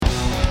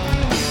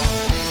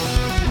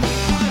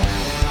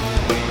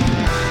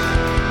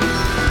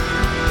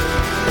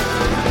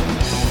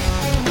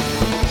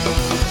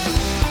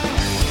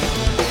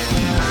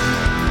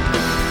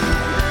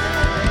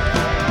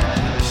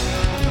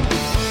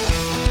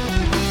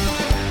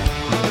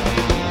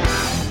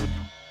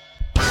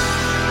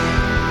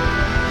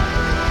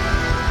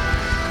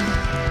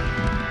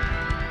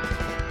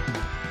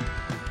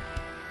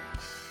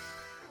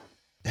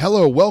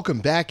welcome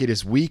back. It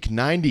is week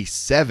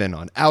 97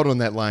 on Out on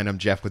That Line. I'm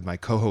Jeff with my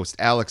co-host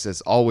Alex. As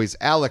always,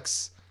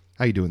 Alex,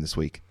 how you doing this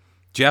week?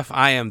 Jeff,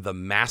 I am the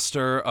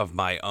master of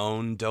my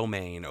own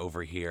domain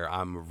over here.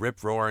 I'm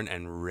rip-roaring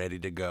and ready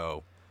to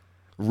go.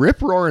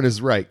 Rip-roaring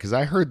is right, because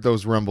I heard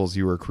those rumbles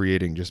you were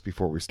creating just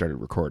before we started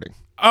recording.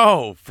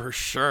 Oh, for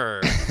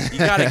sure. You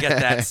got to get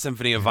that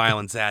symphony of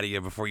violence out of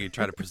you before you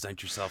try to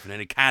present yourself in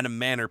any kind of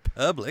manner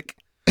public.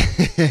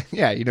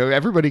 Yeah,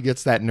 everybody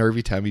gets that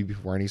nervy tummy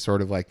before any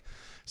sort of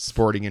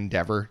sporting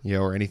endeavor,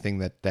 or anything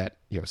that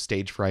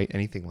stage fright,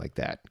 anything like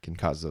that can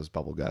cause those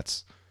bubble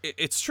guts.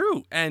 It's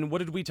true. And what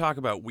did we talk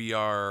about? We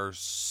are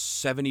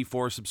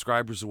 74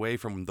 subscribers away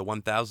from the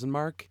 1,000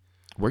 mark.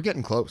 We're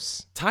getting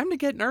close. Time to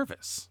get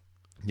nervous.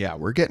 Yeah,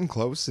 we're getting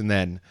close. And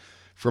then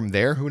from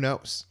there, who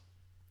knows?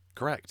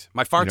 Correct.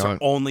 My farts are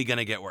only going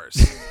to get worse.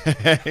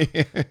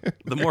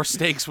 The more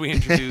stakes we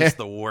introduce,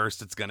 the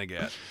worse it's going to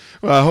get.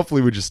 Well,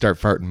 hopefully we just start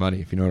farting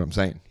money, if you know what I'm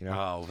saying.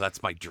 Oh,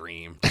 that's my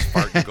dream. Just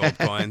farting gold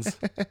coins.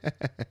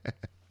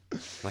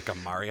 Like a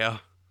Mario.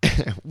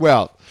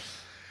 Well,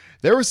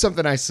 there was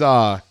something I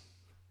saw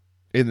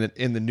in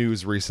the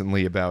news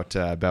recently about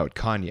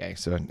Kanye.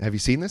 So have you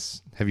seen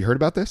this? Have you heard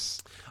about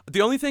this?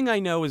 The only thing I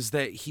know is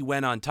that he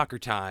went on Tucker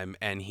Time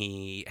and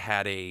he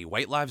had a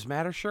White Lives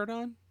Matter shirt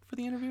on for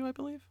the interview, I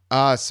believe.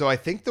 So I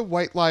think the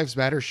White Lives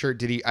Matter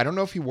shirt, I don't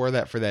know if he wore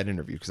that for that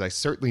interview, because I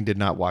certainly did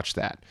not watch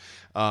that.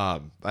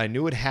 I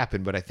knew it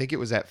happened, but I think it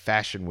was at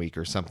Fashion Week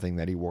or something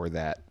that he wore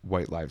that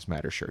White Lives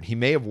Matter shirt. He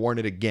may have worn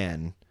it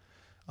again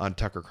on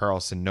Tucker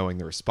Carlson, knowing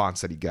the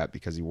response that he got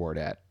because he wore it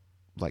at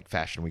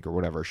Fashion Week or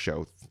whatever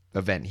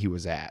event he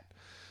was at.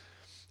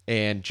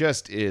 And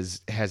just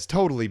has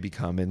totally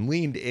become and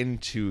leaned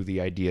into the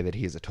idea that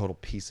he is a total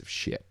piece of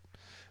shit.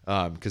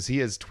 Because he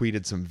has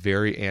tweeted some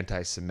very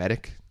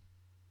anti-Semitic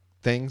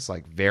things,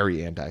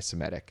 very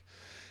anti-Semitic.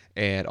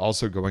 And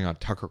also going on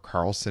Tucker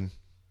Carlson,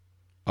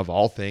 of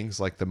all things,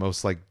 the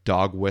most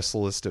dog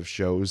whistlest of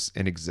shows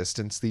in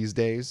existence these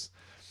days.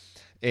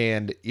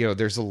 And,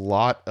 there's a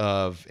lot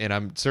of, and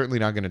I'm certainly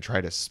not going to try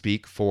to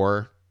speak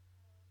for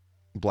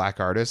black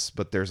artists,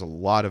 but there's a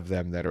lot of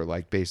them that are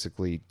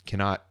basically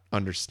cannot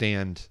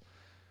understand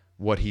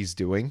what he's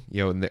doing,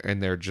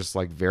 and they're just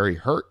very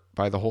hurt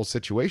by the whole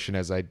situation,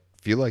 as I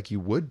feel like you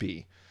would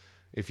be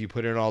if you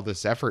put in all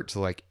this effort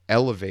to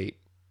elevate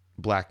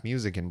black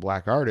music and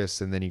black artists,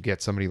 and then you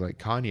get somebody like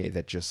Kanye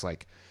that just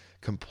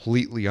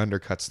completely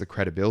undercuts the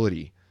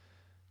credibility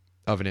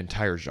of an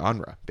entire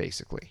genre,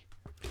 basically.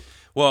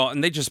 Well,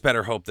 and they just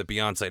better hope that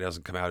Beyonce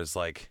doesn't come out as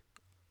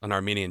an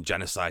Armenian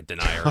genocide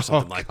denier or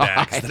something like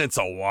that. 'Cause then it's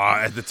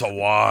a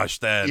wash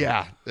then.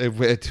 Yeah.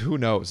 Who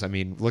knows? I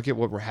mean, look at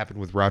what happened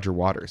with Roger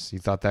Waters. You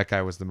thought that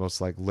guy was the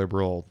most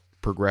liberal,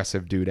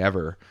 progressive dude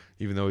ever,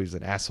 even though he was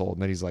an asshole.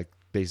 And then he's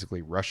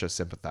basically Russia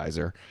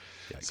sympathizer.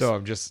 Yikes. So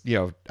I'm just,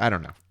 I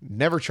don't know.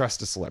 Never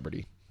trust a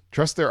celebrity.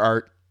 Trust their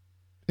art.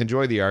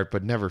 Enjoy the art,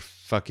 but never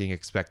fucking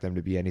expect them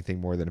to be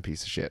anything more than a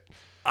piece of shit.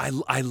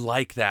 I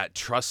like that.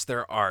 Trust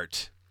their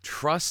art.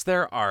 Trust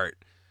their art.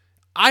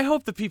 I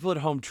hope the people at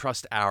home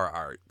trust our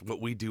art,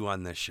 what we do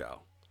on this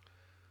show.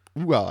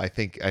 Well, I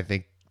think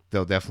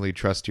they'll definitely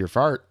trust your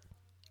fart.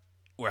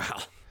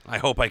 Well, I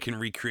hope I can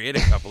recreate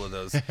a couple of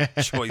those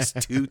choice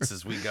toots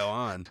as we go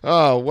on.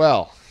 Oh,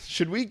 well,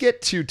 should we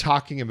get to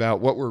talking about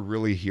what we're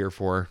really here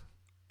for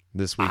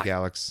this week,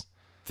 Alex?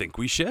 Think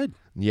we should.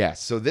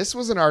 Yes. So this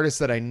was an artist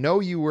that I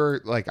know you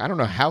were I don't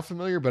know how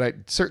familiar, but I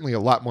certainly a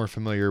lot more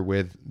familiar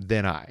with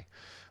than I.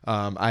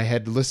 I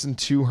had listened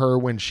to her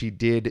when she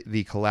did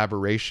the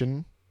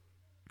collaboration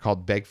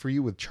called Beg For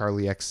You with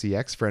Charlie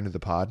XCX, friend of the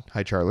pod.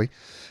 Hi, Charlie.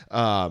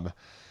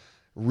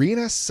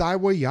 Rina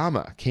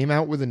Sawayama came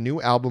out with a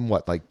new album,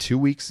 3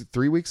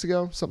 weeks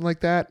ago? Something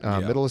like that.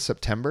 Middle of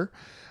September,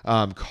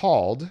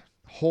 called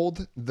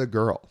Hold the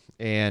Girl.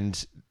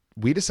 And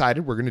we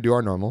decided we're going to do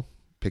our normal,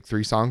 pick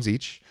 3 songs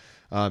each.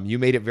 You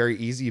made it very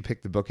easy. You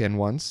picked the bookend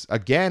ones.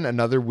 Again,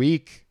 another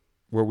week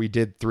where we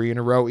did 3 in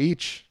a row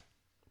each.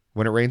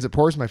 When it rains, it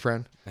pours, my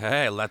friend.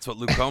 Hey, that's what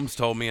Luke Combs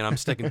told me, and I'm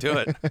sticking to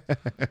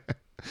it.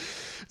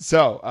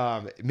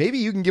 So maybe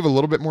you can give a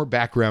little bit more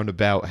background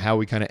about how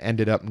we kind of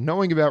ended up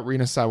knowing about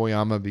Rina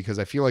Sawayama, because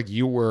I feel like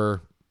you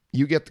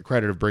get the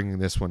credit of bringing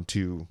this one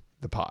to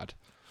the pod.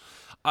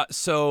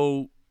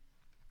 So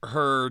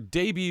her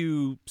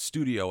debut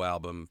studio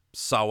album,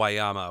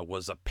 Sawayama,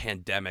 was a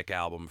pandemic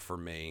album for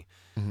me.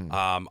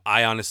 Mm-hmm.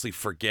 I honestly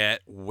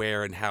forget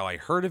where and how I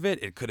heard of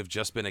it. It could have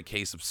just been a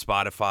case of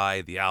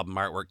Spotify. The album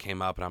artwork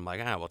came up, and I'm like,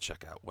 we'll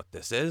check out what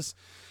this is.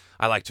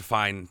 I like to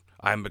find.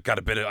 I got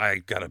a bit of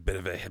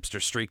a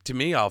hipster streak to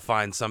me. I'll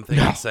find something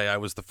and say I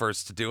was the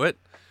first to do it.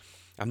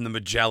 I'm the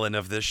Magellan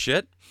of this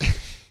shit.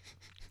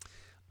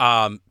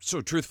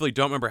 So truthfully,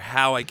 don't remember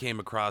how I came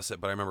across it,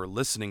 but I remember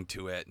listening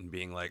to it and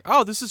being like,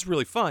 "Oh, this is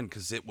really fun,"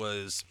 because it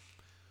was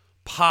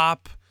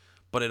pop.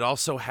 But it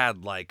also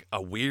had a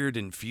weird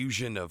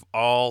infusion of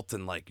alt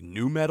and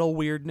nu metal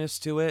weirdness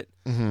to it.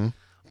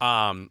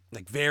 Mm-hmm.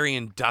 Very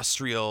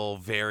industrial,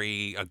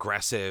 very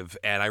aggressive.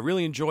 And I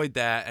really enjoyed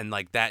that. And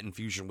that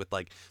infusion with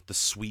the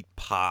sweet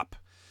pop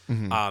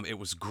It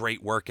was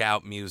great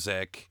workout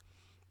music.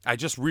 I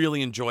just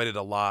really enjoyed it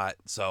a lot.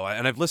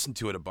 And I've listened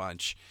to it a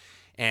bunch.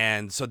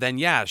 And so then,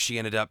 yeah, she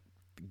ended up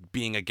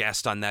being a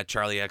guest on that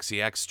Charlie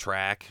XCX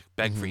track,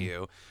 Beg for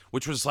You,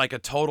 which was like a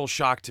total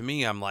shock to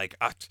me. I'm like,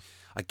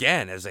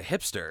 again, as a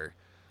hipster,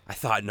 I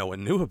thought no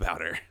one knew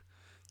about her.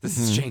 This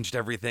has changed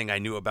everything I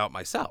knew about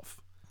myself.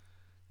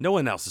 No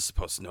one else is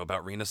supposed to know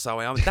about Rina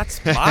Sawayama.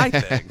 That's my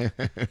thing.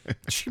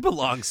 She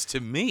belongs to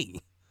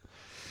me.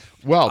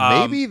 Well,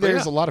 maybe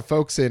there's a lot of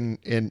folks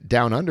in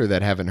Down Under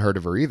that haven't heard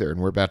of her either, and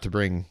we're about to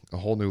bring a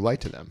whole new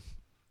light to them.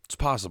 It's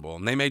possible.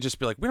 And they may just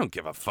be like, we don't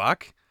give a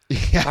fuck.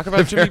 Yeah, talk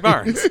about Jimmy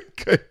Barnes.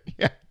 Good.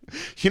 Yeah.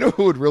 You know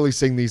who would really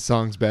sing these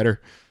songs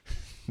better?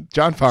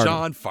 John Farnham.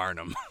 John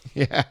Farnham.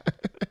 Yeah.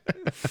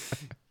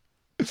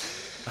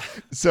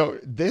 So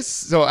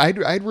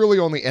I'd really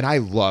only, and I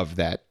love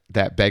that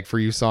Beg for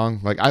You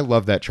song. Like, I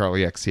love that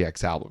Charlie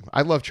XCX album.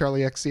 I love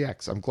Charlie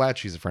XCX. I'm glad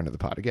she's a friend of the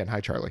pod. Again,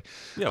 hi, Charlie.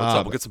 Yeah, what's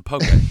up? We'll get some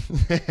poke.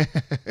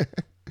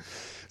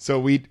 So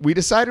we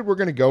decided we're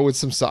going to go with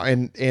some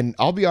song, and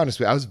I'll be honest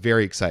with you, I was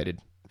very excited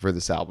for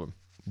this album.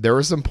 There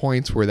were some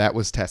points where that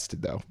was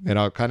tested, though, and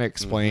I'll kind of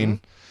explain.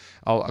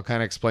 I'll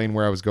kind of explain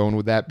where I was going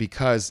with that,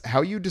 because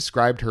how you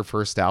described her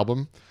first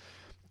album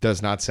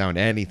does not sound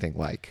anything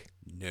like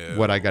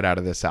what I got out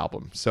of this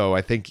album. So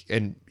I think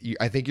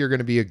you're going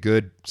to be a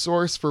good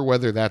source for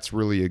whether that's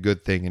really a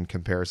good thing in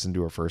comparison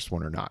to her first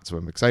one or not. So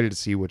I'm excited to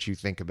see what you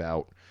think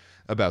about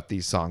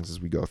these songs as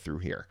we go through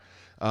here.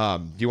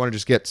 Do you want to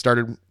just get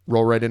started,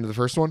 roll right into the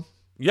first one?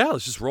 Yeah,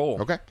 let's just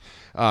roll. Okay.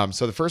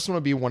 So the first one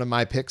will be one of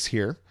my picks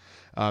here.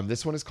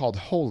 This one is called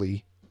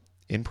Holy,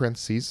 in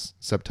parentheses,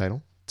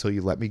 subtitle, Till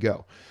You Let Me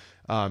Go.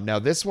 Now,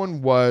 this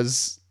one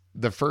was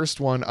the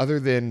first one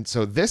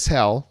This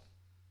Hell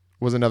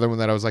was another one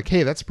that I was like,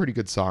 hey, that's a pretty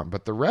good song.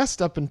 But the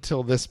rest up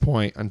until this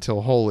point,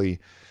 until Holy,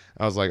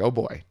 I was like, oh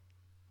boy,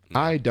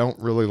 I don't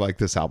really like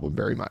this album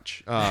very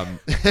much.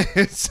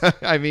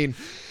 I mean,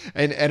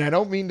 and I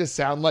don't mean to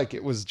sound like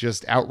it was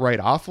just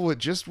outright awful. It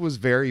just was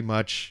very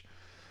much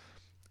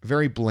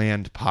very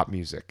bland pop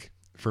music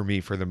for me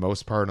for the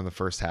most part on the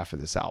first half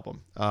of this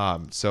album.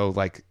 So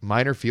like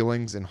Minor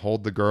Feelings and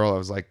Hold the Girl, I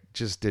was like,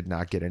 just did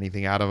not get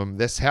anything out of them.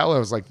 This Hell, I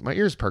was like, my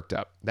ears perked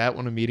up. That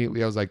one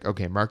immediately, I was like,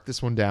 okay, mark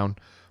this one down.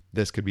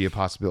 This could be a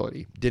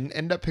possibility. Didn't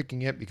end up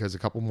picking it because a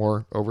couple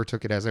more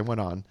overtook it as I went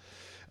on.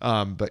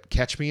 But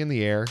Catch Me in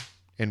the Air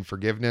and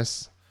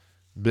Forgiveness,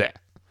 bleh.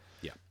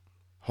 Yeah.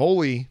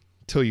 Holy,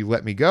 Till You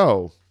Let Me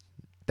Go.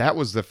 That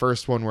was the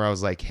first one where I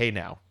was like, hey,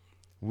 now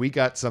we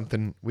got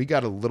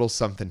a little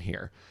something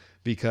here,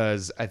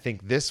 because I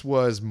think this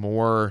was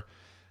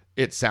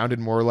it sounded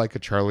more like a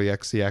Charlie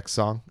XCX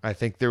song. I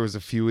think there was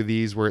a few of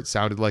these where it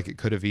sounded like it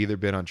could have either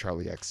been on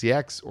Charlie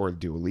XCX or the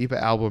Dua Lipa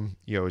album.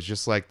 You know, it was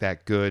just like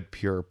that good,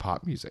 pure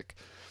pop music.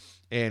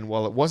 And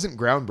while it wasn't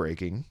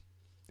groundbreaking,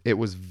 it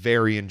was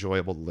very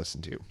enjoyable to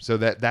listen to. So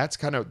that's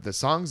kind of the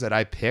songs that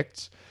I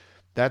picked.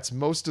 That's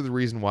most of the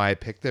reason why I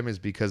picked them, is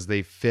because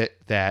they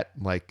fit that,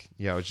 like,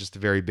 you know, it's just a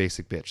very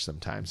basic bitch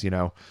sometimes, you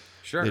know.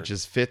 Sure. It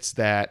just fits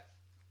that,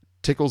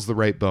 tickles the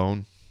right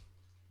bone,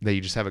 that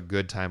you just have a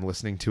good time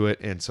listening to it.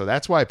 And so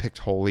that's why I picked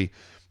Holy.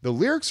 The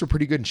lyrics are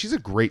pretty good, and she's a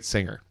great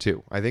singer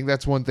too. I think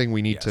that's one thing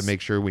we need to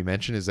make sure we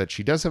mention, is that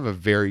she does have a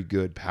very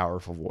good,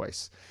 powerful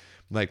voice.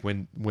 Like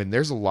when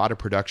there's a lot of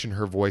production,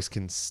 her voice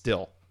can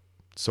still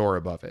soar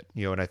above it,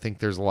 you know, and I think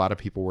there's a lot of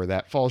people where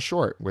that falls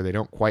short, where they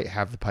don't quite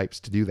have the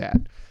pipes to do that.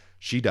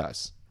 She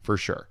does, for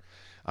sure.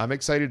 I'm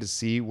excited to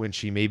see when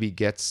she maybe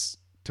gets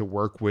to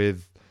work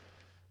with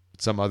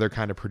some other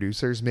kind of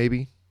producers,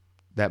 maybe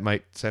that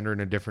might send her in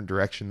a different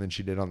direction than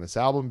she did on this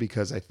album,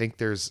 because I think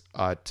there's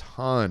a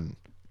ton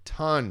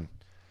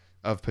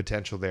of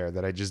potential there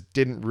that I just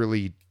didn't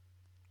really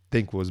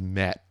think was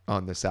met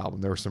on this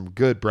album. There were some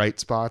good bright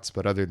spots,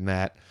 but other than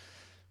that,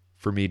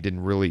 for me,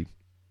 didn't really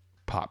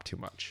pop too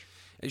much.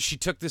 She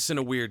took this in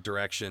a weird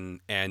direction,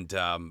 and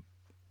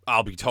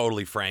I'll be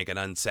totally frank, an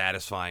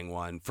unsatisfying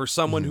one for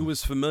someone who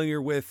was familiar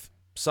with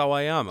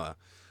Sawayama.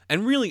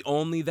 And really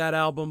only that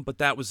album, but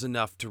that was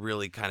enough to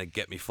really kind of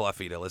get me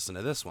fluffy to listen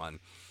to this one.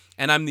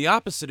 And I'm the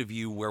opposite of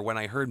you, where when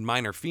I heard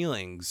Minor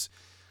Feelings,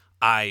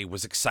 I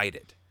was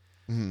excited.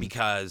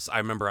 Because I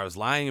remember I was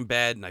lying in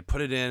bed and I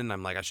put it in and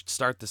I'm like, I should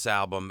start this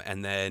album.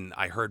 And then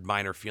I heard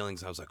Minor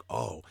Feelings. I was like,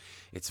 oh,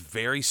 it's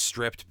very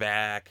stripped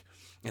back.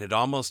 And it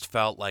almost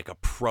felt like a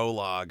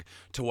prologue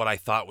to what I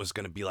thought was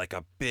going to be like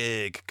a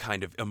big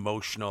kind of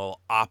emotional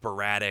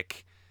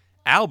operatic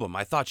album.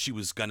 I thought she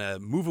was going to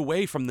move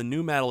away from the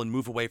nu metal and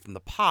move away from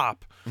the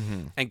pop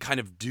and kind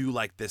of do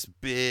like this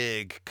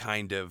big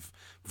kind of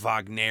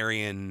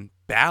Wagnerian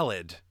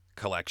ballad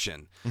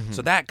collection.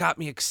 So that got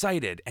me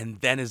excited. And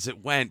then as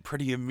it went,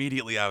 pretty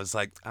immediately, I was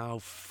like, oh,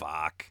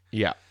 fuck.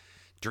 Yeah.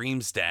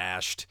 Dreams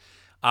dashed.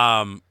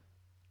 And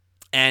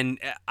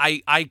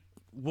I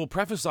will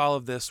preface all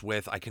of this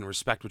with, I can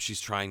respect what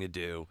she's trying to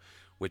do,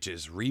 which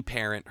is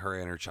reparent her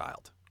inner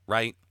child,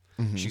 right?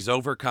 She's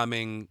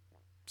overcoming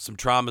some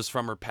traumas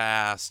from her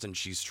past, and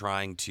she's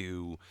trying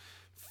to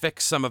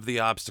fix some of the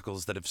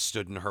obstacles that have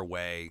stood in her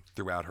way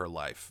throughout her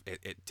life.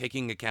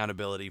 Taking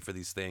accountability for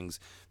these things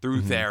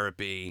through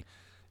therapy.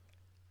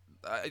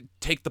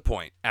 Take the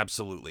point,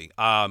 absolutely.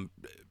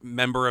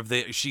 Member of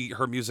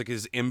her music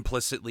is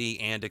implicitly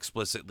and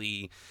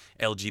explicitly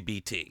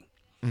LGBT.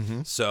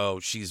 So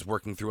she's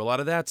working through a lot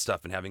of that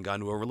stuff and having gone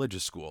to a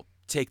religious school.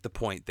 Take the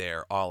point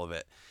there, all of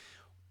it.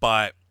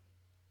 But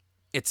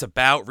it's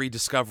about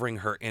rediscovering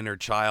her inner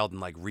child and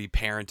like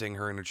reparenting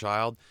her inner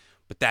child.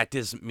 But that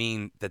doesn't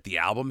mean that the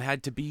album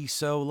had to be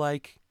so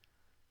like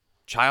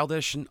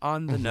childish and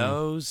on the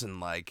nose,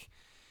 and like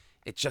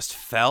it just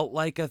felt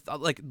like if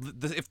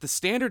the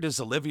standard is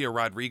Olivia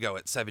Rodrigo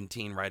at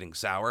 17 writing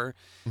Sour,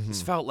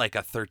 this felt like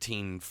a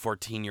 13,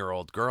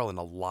 14-year-old girl in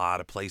a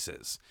lot of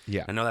places.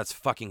 Yeah. I know that's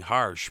fucking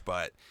harsh,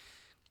 but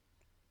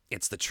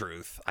it's the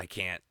truth. I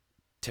can't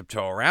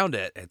tiptoe around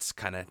it. It's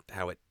kind of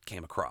how it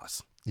came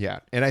across. Yeah.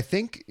 And I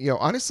think,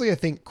 honestly, I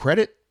think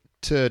credit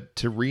to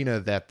Rena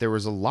that there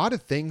was a lot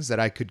of things that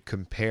I could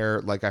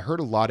compare. Like I heard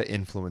a lot of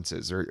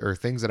influences or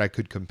things that I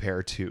could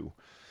compare to.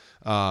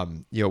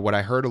 What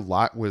I heard a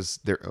lot was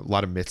a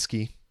lot of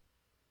Mitski,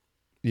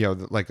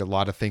 like a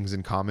lot of things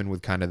in common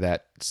with kind of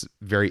that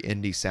very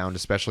indie sound,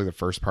 especially the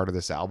first part of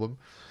this album.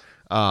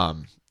 I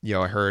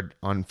heard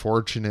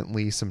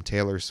unfortunately some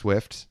Taylor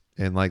Swift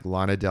and like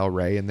Lana Del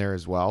Rey in there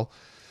as well.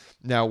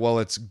 Now, while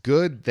it's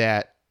good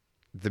that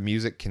the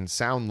music can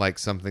sound like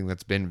something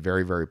that's been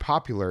very, very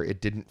popular, it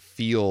didn't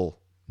feel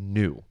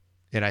new.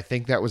 And I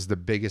think that was the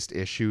biggest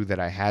issue that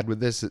I had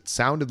with this. It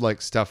sounded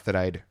like stuff that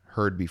I'd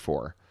heard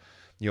before.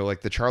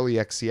 Like the Charlie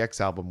XCX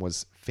album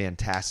was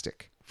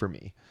fantastic for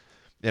me.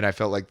 And I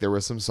felt like there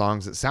were some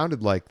songs that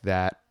sounded like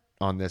that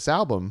on this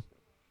album,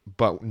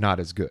 but not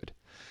as good.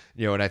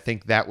 And I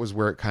think that was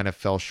where it kind of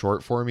fell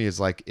short for me, is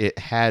like it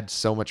had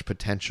so much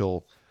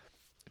potential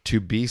to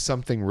be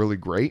something really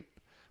great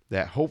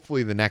that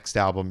hopefully the next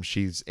album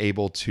she's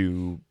able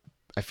to,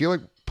 I feel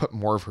like, put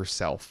more of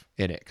herself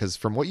in it. Because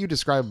from what you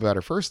described about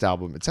her first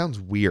album, it sounds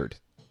weird.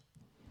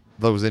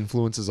 Those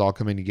influences all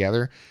coming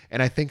together.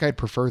 And I think I'd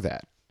prefer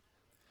that.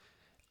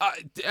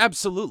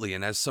 Absolutely,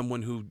 and as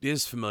someone who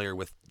is familiar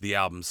with the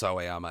album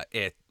Sawayama,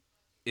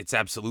 it's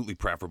absolutely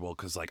preferable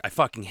because like I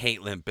fucking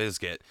hate Limp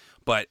Bizkit,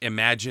 but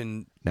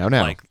imagine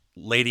like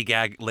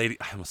I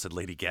almost said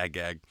Lady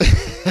Gag.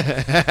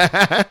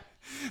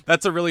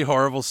 That's a really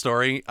horrible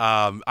story.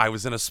 I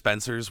was in a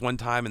Spencer's one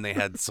time and they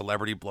had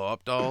celebrity blow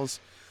up dolls,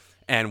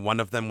 and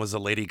one of them was a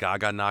Lady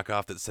Gaga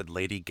knockoff that said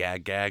Lady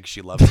Gag.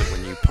 She loves it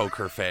when you poke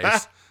her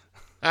face.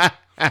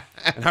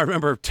 And I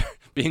remember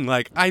being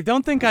like, I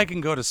don't think I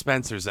can go to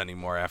Spencer's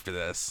anymore after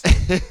this.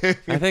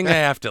 I think I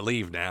have to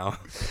leave now.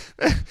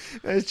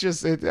 It's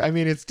just,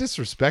 it's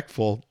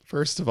disrespectful,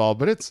 first of all,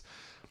 but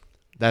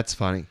that's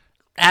funny.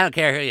 I don't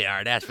care who you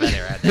are. That's funny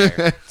right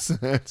there.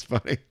 That's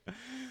funny.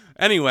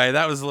 Anyway,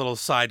 that was a little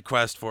side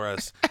quest for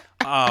us.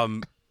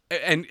 And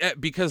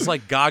because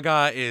like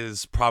Gaga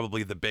is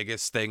probably the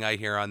biggest thing I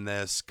hear on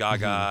this.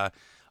 Gaga,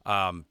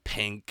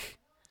 Pink.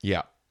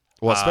 Yeah.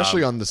 Well,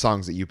 especially on the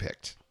songs that you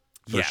picked.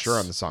 For yes. sure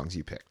on the songs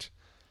you picked.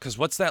 Because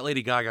what's that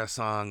Lady Gaga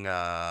song?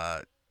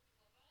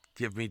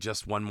 Give Me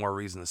Just One More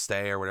Reason to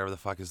Stay, or whatever the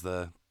fuck is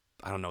I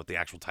don't know what the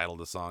actual title of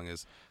the song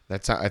is. I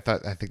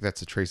think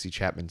that's a Tracy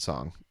Chapman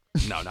song.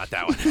 No, not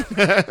that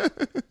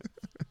one.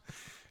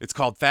 It's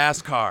called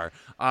Fast Car.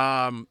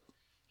 I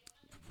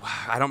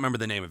don't remember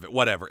the name of it.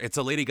 Whatever. It's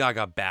a Lady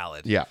Gaga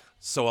ballad. Yeah.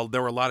 So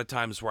there were a lot of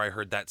times where I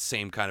heard that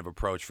same kind of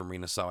approach from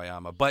Rina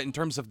Sawayama. But in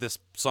terms of this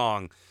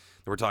song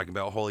that we're talking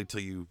about, Holy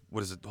Till You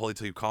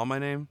Call My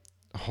Name?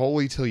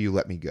 Holy Till You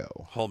Let Me Go.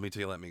 Hold Me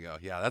Till You Let Me Go.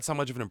 Yeah, that's how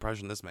much of an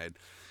impression this made.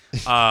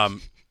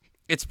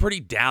 It's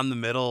pretty down the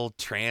middle,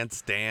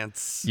 trance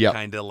dance,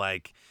 kind of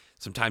like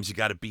sometimes you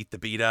got to beat the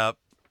beat up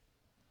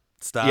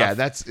stuff. Yeah,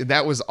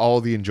 that was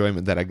all the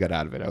enjoyment that I got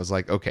out of it. I was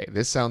like, okay,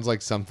 this sounds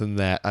like something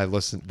that I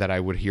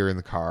would hear in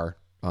the car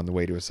on the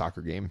way to a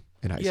soccer game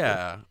in high school.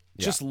 Yeah,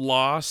 just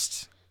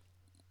lost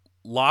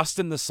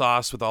in the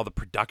sauce with all the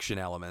production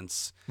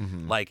elements.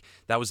 Mm-hmm. Like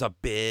that was a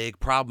big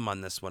problem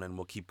on this one, and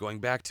we'll keep going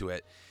back to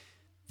it.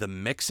 The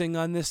mixing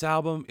on this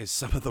album is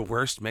some of the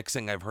worst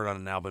mixing I've heard on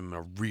an album in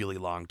a really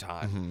long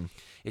time.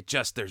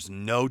 Mm-hmm. There's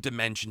no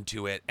dimension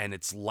to it, and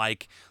it's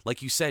like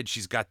you said,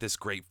 she's got this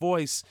great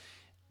voice.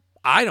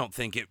 I don't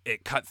think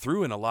it cut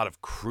through in a lot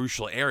of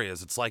crucial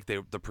areas. It's like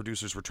the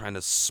producers were trying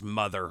to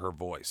smother her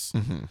voice.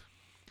 Mm-hmm.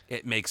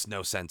 It makes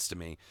no sense to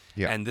me.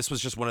 Yeah. And this was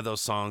just one of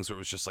those songs where it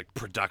was just like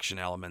production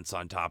elements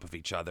on top of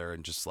each other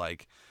and just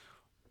like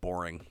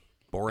boring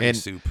and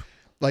soup.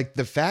 Like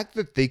the fact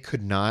that they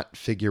could not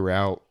figure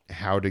out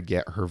how to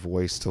get her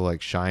voice to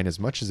like shine as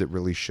much as it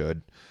really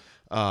should.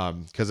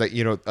 Because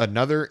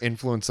another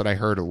influence that I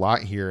heard a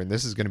lot here, and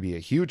this is going to be a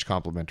huge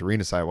compliment to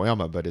Rina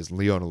Sawayama, but is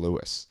Leona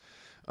Lewis.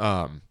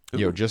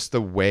 Just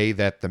the way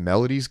that the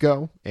melodies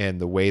go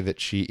and the way that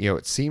she,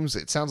 it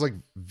sounds like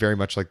very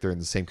much like they're in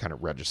the same kind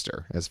of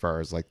register as far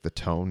as like the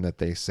tone that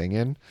they sing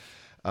in.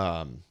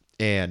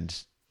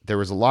 And there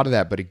was a lot of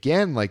that, but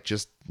again, like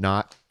just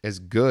not as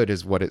good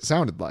as what it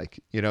sounded like,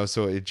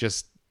 so it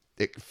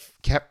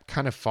kept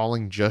kind of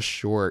falling just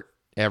short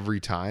every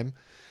time,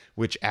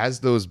 which as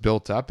those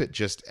built up, it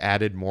just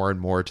added more and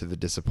more to the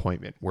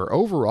disappointment. Where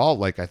overall,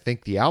 like, I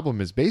think the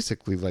album is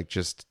basically like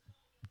just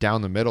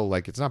down the middle.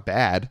 Like, it's not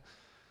bad,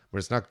 but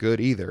it's not good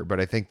either. But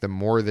I think the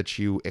more that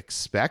you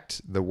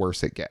expect, the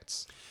worse it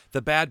gets.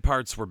 The bad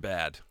parts were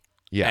bad.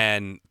 Yeah.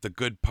 And the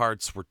good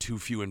parts were too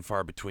few and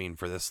far between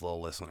for this little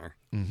listener.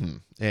 Mm-hmm.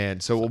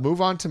 And so we'll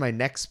move on to my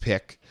next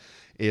pick,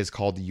 is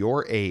called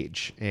Your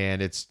Age.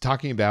 And it's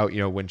talking about,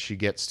 when she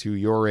gets to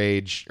your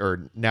age,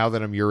 or now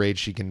that I'm your age,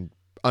 she can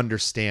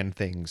understand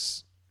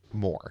things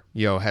more,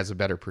 has a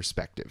better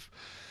perspective.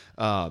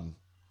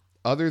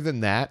 Other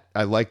than that,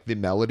 I like the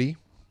melody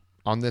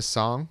on this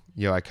song.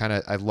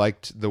 I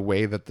liked the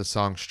way that the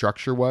song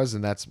structure was.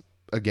 And that's,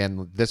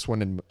 again, this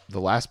one and the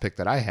last pick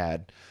that I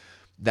had,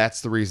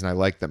 that's the reason I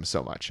like them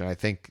so much. And I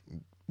think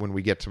when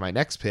we get to my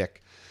next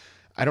pick,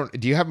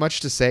 do you have much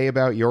to say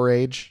about Your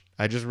Age?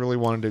 I just really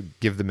wanted to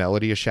give the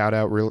melody a shout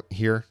out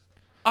here.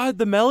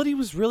 The melody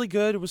was really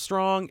good. It was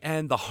strong.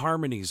 And the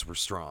harmonies were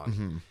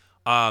strong.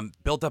 Mm-hmm.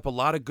 Built up a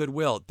lot of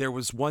goodwill. There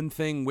was one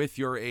thing with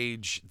Your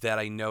Age that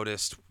I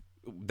noticed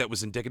that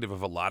was indicative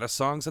of a lot of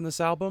songs on this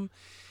album,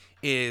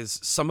 is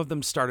some of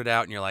them started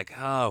out and you're like,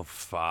 oh,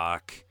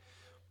 fuck.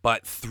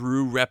 But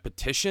through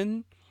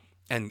repetition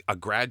and a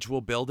gradual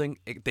building,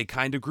 they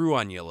kind of grew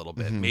on you a little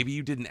bit. Mm-hmm. Maybe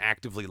you didn't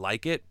actively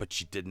like it, but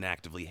you didn't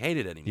actively hate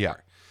it anymore. Yeah.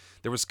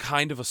 There was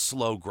kind of a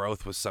slow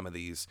growth with some of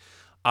these.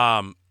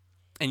 And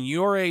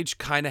Your Age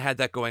kind of had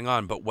that going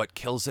on, but what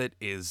kills it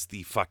is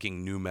the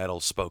fucking nu metal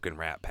spoken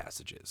rap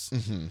passages.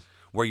 Mm-hmm.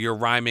 Where you're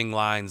rhyming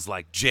lines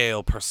like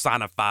jail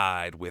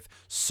personified with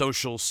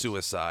social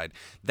suicide.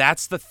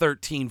 That's the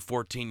 13,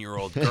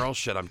 14-year-old girl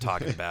shit I'm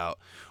talking about,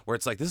 where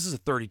it's like, this is a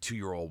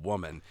 32-year-old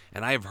woman,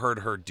 and I have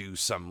heard her do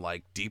some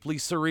like deeply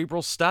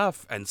cerebral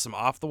stuff and some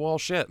off-the-wall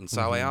shit in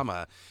Sawayama,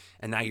 mm-hmm.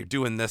 and now you're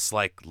doing this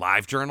like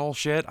live journal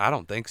shit? I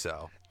don't think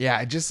so.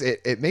 Yeah,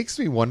 it makes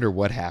me wonder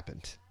what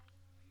happened.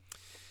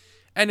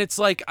 And it's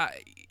like,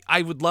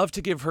 I would love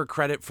to give her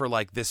credit for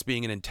like this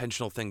being an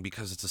intentional thing,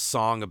 because it's a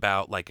song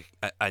about like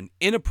an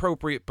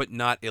inappropriate but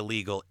not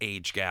illegal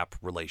age gap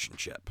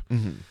relationship.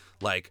 Mm-hmm.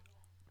 Like,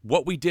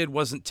 what we did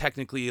wasn't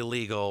technically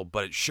illegal,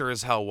 but it sure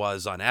as hell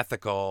was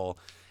unethical.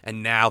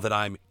 And now that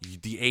I'm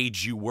the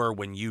age you were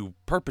when you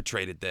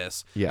perpetrated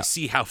this, I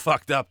see how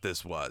fucked up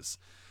this was.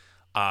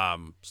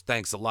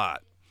 Thanks a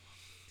lot.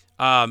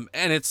 And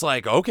it's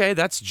like, okay,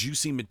 that's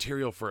juicy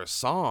material for a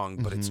song,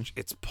 but mm-hmm.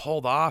 it's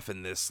pulled off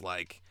in this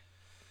like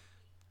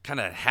kind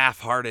of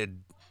half-hearted,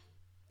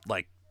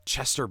 like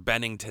Chester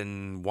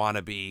Bennington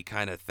wannabe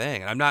kind of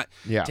thing. And I'm not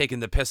taking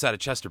the piss out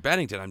of Chester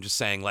Bennington. I'm just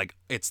saying, like,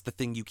 it's the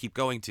thing you keep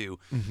going to.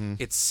 Mm-hmm.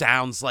 It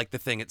sounds like the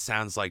thing it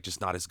sounds like, just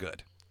not as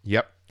good.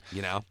 Yep.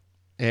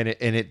 And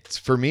it's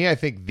for me, I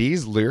think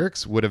these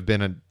lyrics would have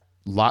been a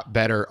lot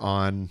better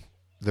on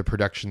the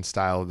production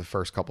style of the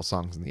first couple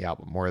songs in the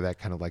album, more of that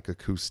kind of like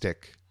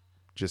acoustic,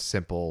 just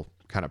simple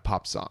kind of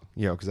pop song,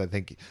 because I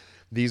think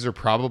these are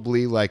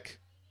probably like,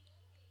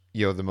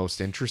 some of the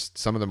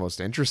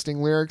most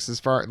interesting lyrics, as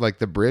far like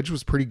the bridge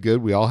was pretty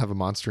good. We all have a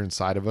monster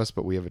inside of us,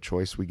 but we have a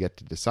choice. We get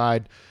to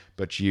decide,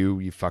 but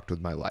you fucked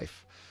with my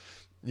life,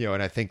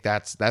 and I think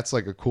that's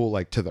like a cool,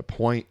 like to the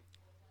point,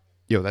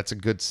 that's a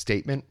good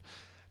statement,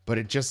 but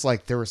it just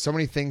like, there were so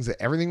many things that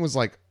everything was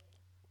like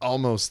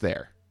almost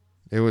there.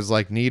 It was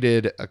like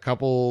needed a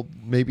couple,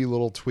 maybe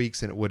little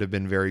tweaks, and it would have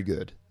been very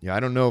good. I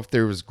don't know if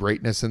there was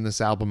greatness in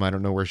this album. I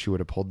don't know where she would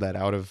have pulled that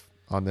out of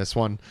on this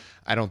one.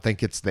 I don't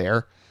think it's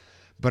there,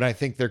 but I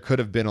think there could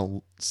have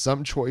been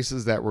some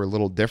choices that were a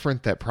little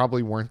different that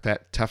probably weren't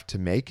that tough to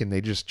make, and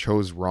they just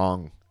chose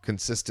wrong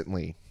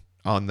consistently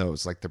on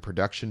those. Like the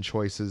production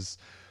choices,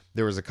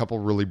 there was a couple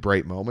really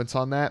bright moments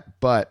on that,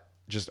 but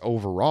just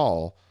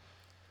overall,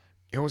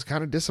 it was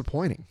kind of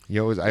disappointing.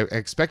 I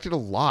expected a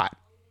lot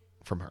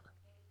from her.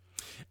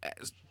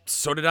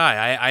 So did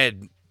I. I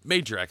had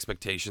major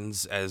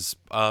expectations as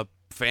a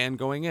fan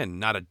going in.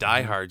 Not a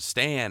diehard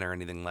stan or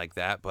anything like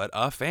that, but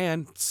a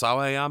fan.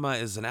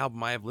 Sawayama is an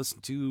album I have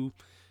listened to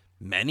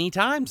many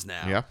times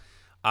now.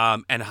 Yeah.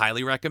 And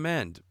highly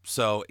recommend.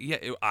 So,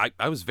 yeah,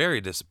 I was very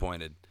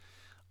disappointed.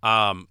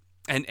 And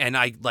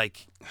I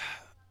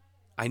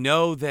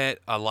know that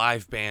a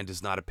live band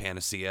is not a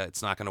panacea.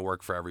 It's not going to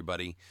work for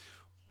everybody.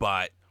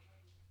 But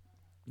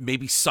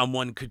maybe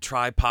someone could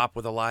try pop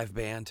with a live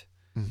band.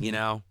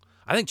 Mm-hmm.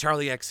 I think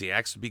Charlie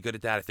XCX would be good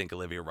at that. I think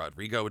Olivia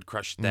Rodrigo would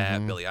crush that.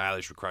 Mm-hmm. Billie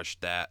Eilish would crush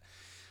that.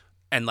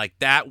 And like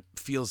that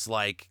feels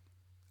like,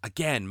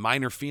 again,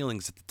 Minor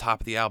Feelings at the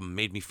top of the album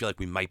made me feel like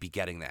we might be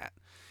getting that.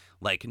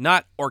 Like,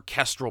 not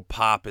orchestral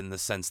pop in the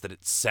sense that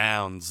it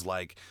sounds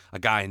like a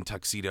guy in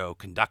tuxedo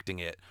conducting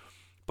it,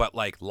 but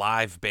like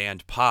live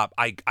band pop.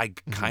 I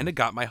kind of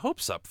got my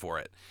hopes up for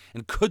it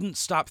and couldn't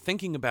stop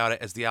thinking about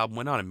it as the album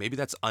went on. And maybe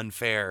that's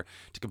unfair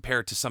to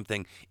compare it to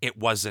something it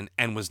wasn't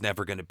and was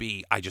never going to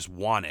be. I just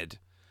wanted.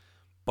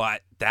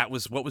 But that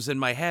was what was in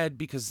my head,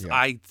 because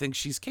I think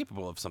she's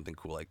capable of something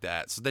cool like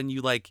that. So then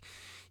you like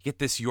get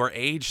this Your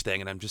Age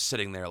thing, and I'm just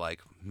sitting there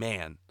like,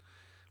 man,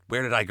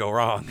 where did I go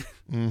wrong?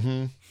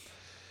 Mm-hmm.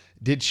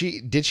 Did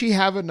she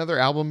have another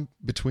album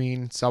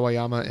between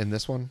Sawayama and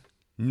this one?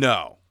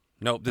 No,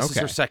 this is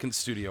Okay. her second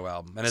studio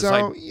album, and it's So,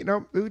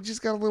 like we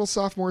just got a little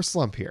sophomore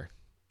slump here.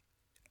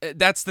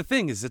 that's the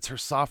thing is it's her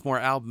sophomore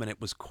album, and it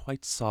was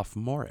quite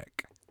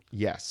sophomoric.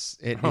 Yes,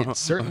 it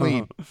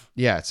certainly.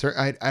 Yeah,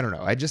 I don't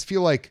know. I just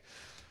feel like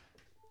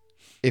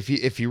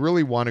if you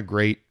really want a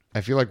great,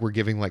 I feel like we're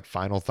giving like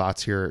final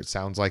thoughts here. It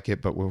sounds like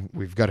it, but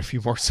we've got a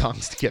few more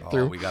songs to get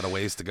through. We got a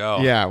ways to go.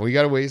 Yeah, we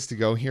got a ways to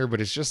go here, but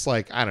it's just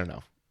like, I don't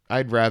know.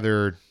 I'd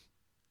rather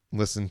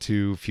listen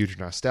to Future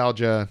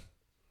Nostalgia.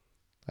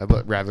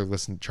 I'd rather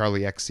listen to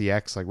Charlie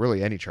XCX, like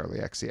really any Charlie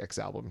XCX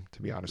album,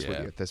 to be honest with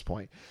you at this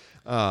point.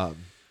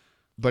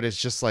 But it's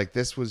just like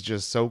this was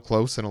just so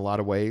close in a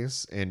lot of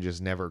ways and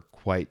just never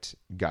quite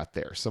got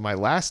there. So my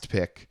last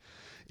pick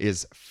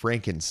is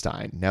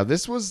Frankenstein. Now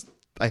this was,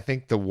 I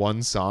think, the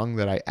one song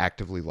that I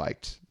actively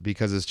liked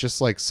because it's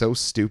just like so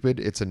stupid.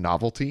 It's a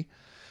novelty.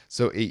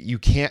 So you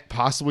can't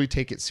possibly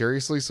take it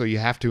seriously. So you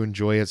have to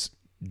enjoy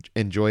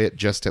it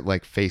just at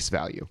like face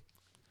value.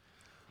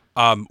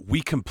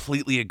 We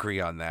completely agree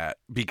on that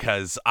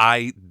because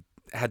I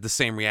had the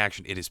same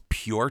reaction. It is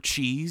pure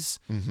cheese,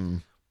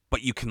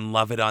 but you can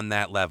love it on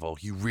that level.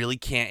 You really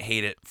can't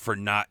hate it for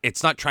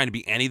it's not trying to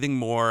be anything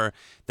more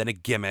than a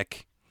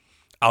gimmick.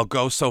 I'll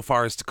go so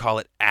far as to call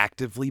it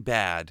actively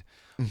bad,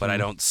 but I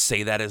don't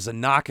say that as a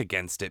knock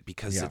against it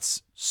because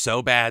it's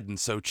so bad and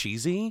so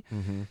cheesy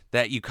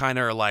that you kind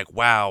of are like,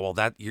 wow, well,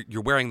 that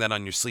you're wearing that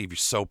on your sleeve. You're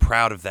so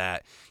proud of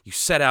that. You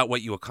set out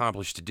what you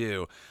accomplished to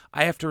do.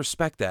 I have to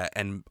respect that,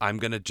 and I'm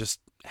going to just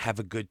have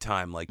a good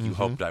time like you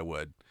hoped I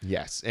would.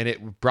 Yes, and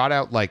it brought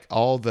out like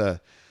all the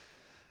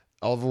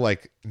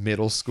like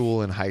middle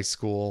school and high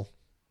school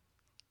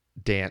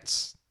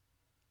dance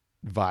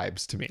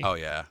vibes to me. Oh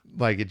yeah.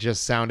 Like it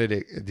just sounded,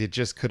 it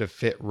just could have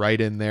fit right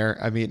in there.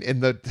 I mean, in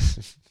the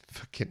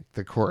fucking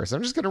the chorus,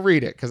 I'm just going to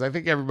read it because I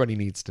think everybody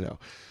needs to know.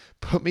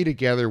 Put me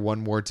together one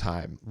more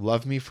time.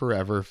 Love me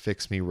forever.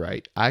 Fix me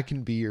right. I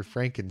can be your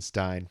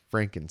Frankenstein.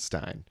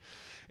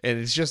 And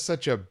it's just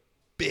such a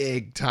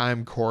big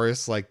time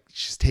chorus. Like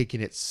she's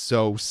taking it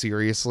so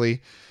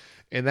seriously.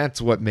 And that's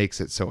what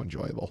makes it so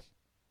enjoyable.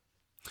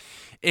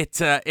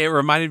 It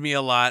reminded me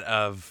a lot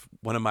of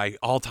one of my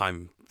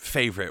all-time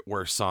favorite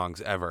worst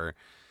songs ever.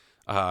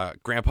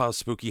 Grandpa's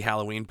Spooky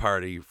Halloween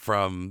Party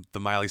from the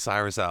Miley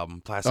Cyrus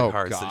album Plastic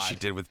Hearts that she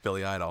did with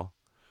Billy Idol.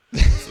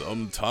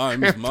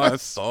 Sometimes my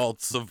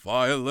thoughts are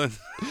violent.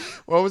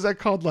 What was that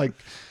called? Like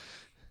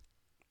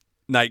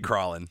Night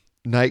Crawling.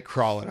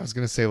 I was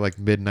gonna say like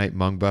Midnight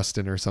Mung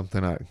Bustin' or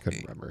something. I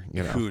couldn't remember.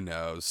 Who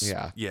knows?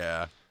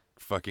 Yeah.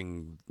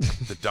 Fucking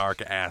the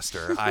Dark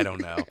Aster. I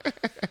don't know.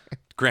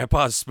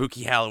 Grandpa's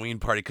Spooky Halloween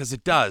Party, because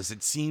it does.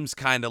 It seems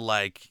kind of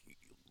like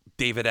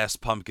David S.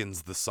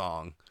 Pumpkins the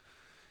song,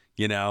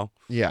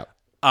 Yeah.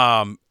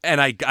 And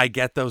I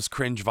get those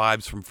cringe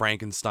vibes from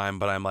Frankenstein,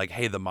 but I'm like,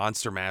 hey, the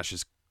Monster Mash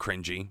is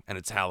cringy and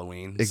it's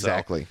Halloween.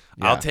 Exactly.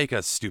 So I'll take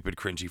a stupid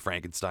cringy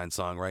Frankenstein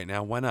song right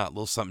now. Why not? A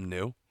little something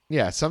new.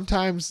 Yeah.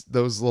 Sometimes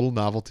those little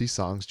novelty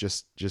songs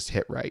just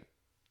hit right.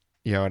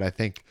 And I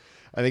think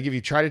if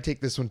you try to take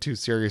this one too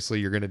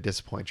seriously, you're going to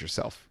disappoint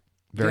yourself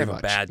very much.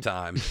 A bad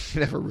time.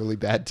 You'd have a really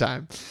bad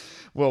time.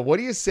 Well, what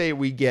do you say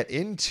we get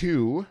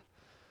into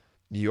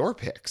your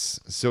picks?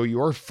 So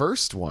your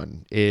first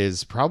one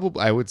is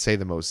probably, I would say,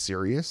 the most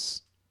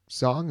serious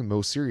song and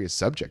most serious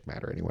subject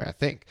matter anyway, I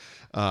think,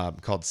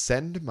 called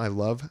Send My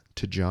Love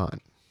to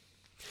John.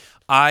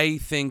 I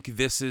think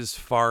this is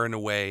far and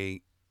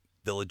away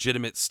the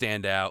legitimate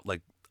standout,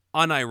 like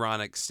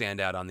unironic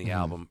standout on the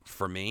album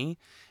for me.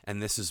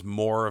 And this is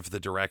more of the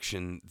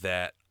direction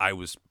that I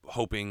was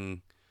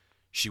hoping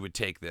she would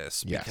take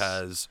this,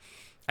 because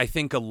I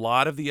think a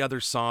lot of the other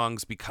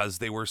songs, because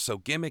they were so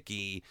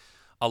gimmicky,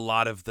 a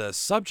lot of the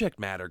subject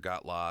matter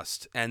got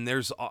lost. And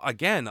there's,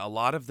 again, a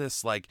lot of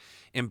this like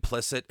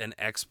implicit and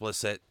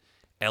explicit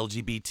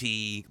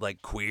LGBT,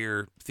 like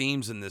queer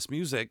themes in this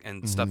music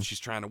and stuff she's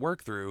trying to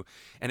work through.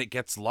 And it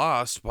gets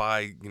lost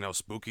by,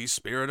 spooky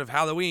spirit of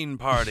Halloween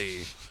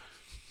party.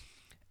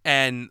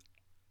 And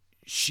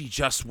she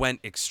just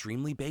went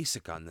extremely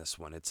basic on this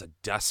one. It's a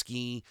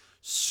dusky,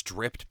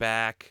 stripped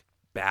back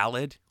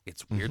ballad.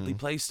 It's weirdly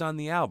placed on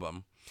the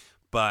album,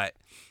 but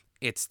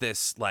it's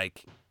this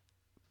like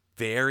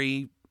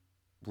very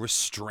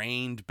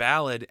restrained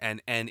ballad,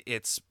 and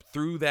it's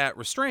through that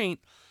restraint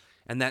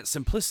and that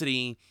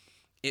simplicity,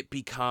 it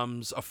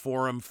becomes a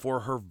forum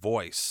for her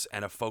voice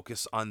and a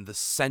focus on the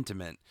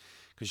sentiment,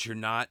 because you're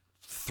not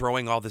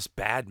throwing all this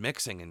bad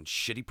mixing and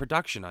shitty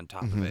production on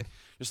top of it,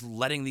 just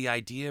letting the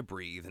idea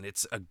breathe. And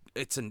it's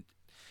an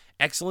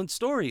excellent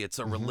story. It's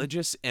a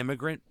religious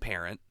immigrant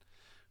parent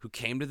who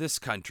came to this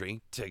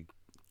country to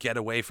get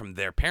away from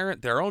their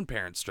own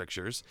parent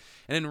strictures,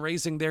 and in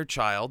raising their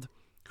child,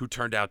 who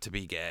turned out to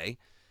be gay,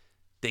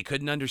 they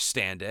couldn't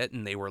understand it,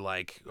 and they were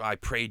like, I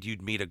prayed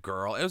you'd meet a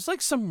girl. It was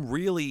like some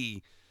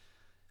really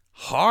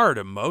hard,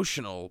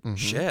 emotional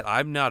shit.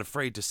 I'm not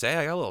afraid to say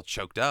I got a little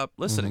choked up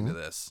listening to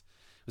this.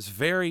 It was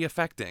very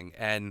affecting,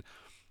 and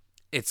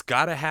it's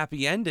got a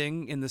happy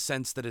ending in the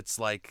sense that it's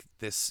like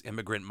this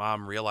immigrant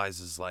mom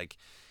realizes like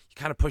you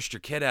kind of pushed your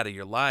kid out of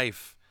your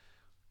life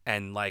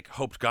and like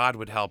hoped God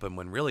would help him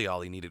when really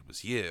all he needed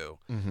was you.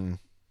 Mm-hmm.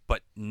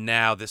 But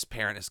now this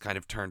parent has kind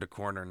of turned a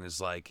corner and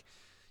is like,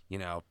 you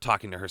know,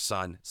 talking to her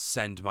son,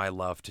 send my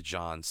love to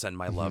John, send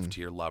my love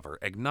to your lover,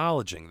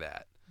 acknowledging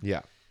that.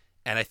 Yeah.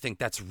 And I think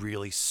that's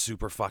really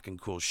super fucking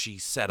cool. She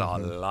said a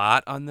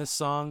lot on this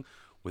song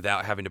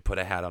without having to put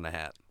a hat on a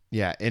hat.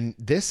 Yeah. And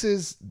this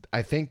is,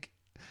 I think,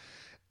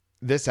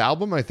 this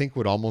album, I think,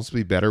 would almost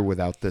be better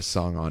without this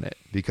song on it,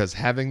 because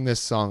having this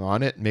song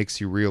on it makes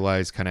you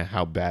realize kind of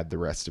how bad the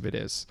rest of it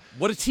is.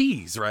 What a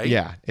tease, right?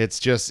 Yeah.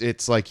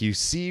 It's like you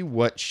see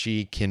what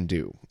she can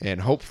do.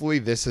 And hopefully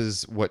this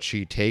is what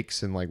she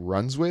takes and like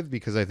runs with,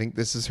 because I think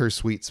this is her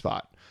sweet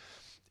spot.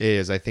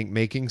 Is I think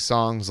making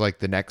songs like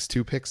the next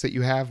two picks that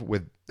you have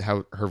with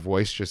how her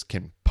voice just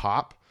can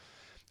pop,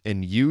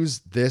 and use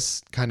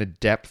this kind of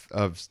depth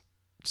of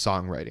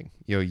songwriting,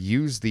 you know,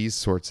 use these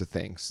sorts of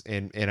things.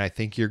 And I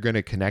think you're going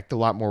to connect a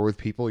lot more with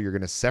people. You're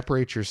going to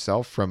separate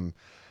yourself from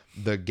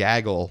the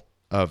gaggle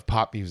of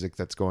pop music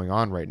that's going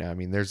on right now. I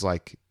mean, there's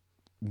like,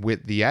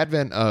 with the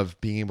advent of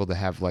being able to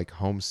have like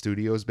home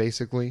studios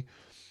basically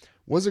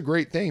was a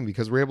great thing,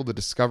 because we're able to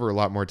discover a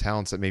lot more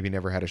talents that maybe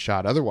never had a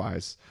shot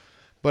otherwise.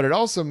 But it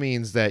also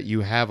means that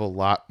you have a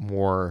lot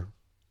more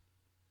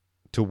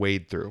to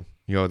wade through.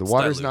 You know, the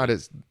water's not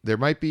as, there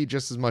might be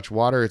just as much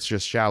water. It's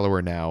just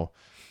shallower now,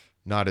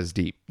 not as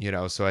deep, you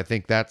know? So I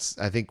think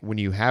when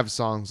you have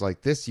songs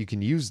like this, you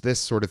can use this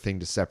sort of thing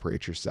to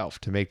separate yourself,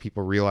 to make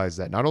people realize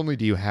that not only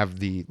do you have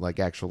the like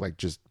actual, like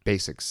just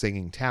basic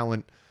singing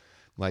talent,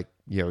 like,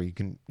 you know, you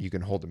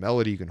can hold a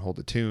melody, you can hold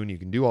a tune, you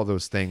can do all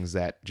those things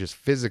that just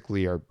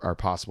physically are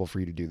possible for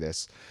you to do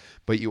this,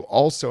 but you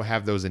also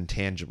have those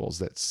intangibles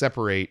that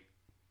separate,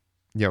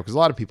 you know, because a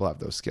lot of people have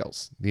those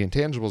skills. The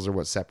intangibles are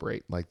what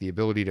separate, like the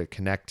ability to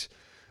connect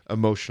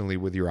emotionally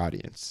with your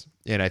audience.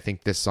 And I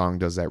think this song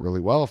does that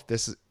really well.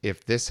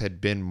 If this had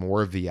been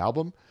more of the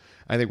album,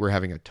 I think we're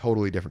having a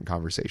totally different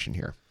conversation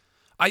here.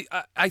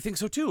 I think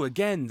so too.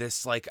 Again,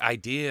 this like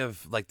idea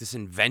of like this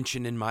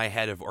invention in my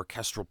head of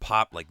orchestral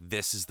pop, like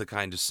this is the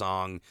kind of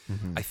song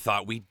I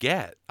thought we'd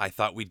get. I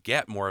thought we'd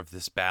get more of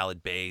this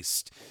ballad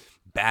based,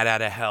 Bat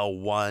Out of Hell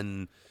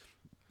 1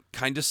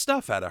 kind of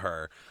stuff out of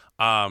her.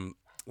 I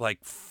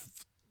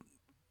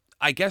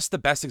guess the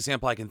best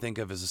example I can think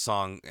of is a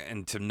song,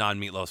 and to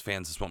non-Meatloaf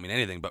fans this won't mean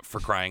anything, but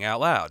For Crying Out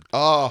Loud.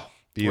 Oh,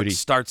 beauty. Which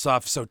starts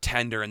off so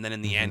tender, and then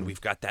in the end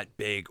we've got that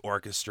big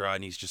orchestra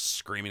and he's just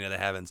screaming to the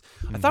heavens.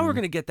 I thought we were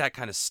going to get that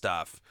kind of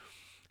stuff.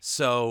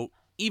 So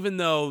even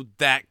though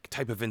that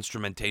type of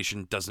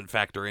instrumentation doesn't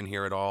factor in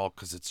here at all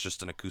because it's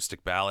just an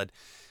acoustic ballad,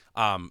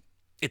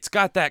 it's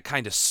got that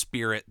kind of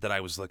spirit that I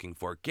was looking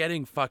for.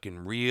 Getting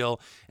fucking real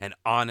and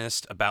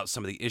honest about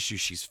some of the issues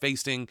she's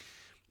facing,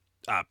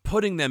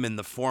 putting them in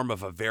the form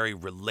of a very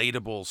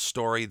relatable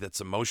story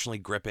that's emotionally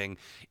gripping.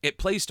 It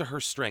plays to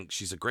her strength.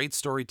 She's a great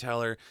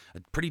storyteller,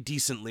 a pretty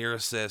decent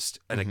lyricist,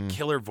 and a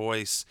killer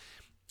voice,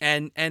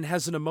 and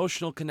has an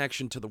emotional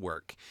connection to the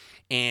work.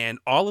 And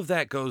all of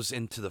that goes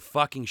into the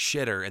fucking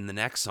shitter in the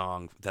next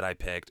song that I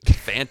picked,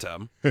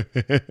 Phantom.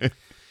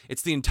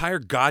 It's the entire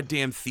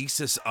goddamn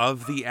thesis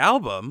of the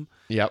album.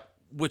 Yep.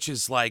 Which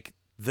is like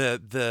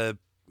the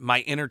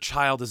my inner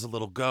child is a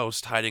little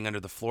ghost hiding under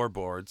the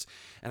floorboards,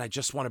 and I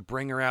just want to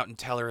bring her out and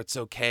tell her it's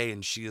okay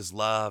and she is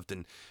loved,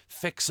 and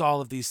fix all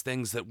of these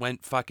things that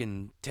went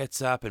fucking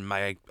tits up in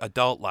my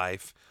adult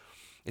life.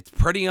 It's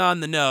pretty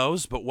on the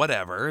nose, but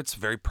whatever. It's a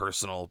very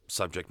personal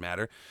subject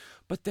matter.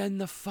 But then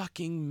the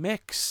fucking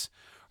mix.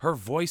 Her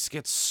voice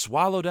gets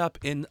swallowed up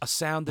in a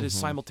sound that is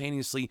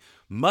simultaneously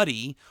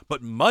muddy,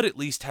 but mud at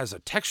least has a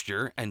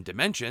texture and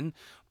dimension,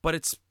 but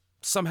it's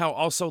somehow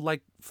also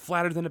like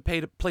flatter than a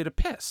plate of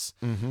piss.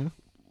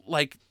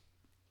 Like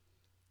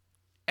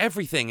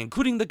everything,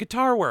 including the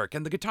guitar work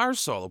and the guitar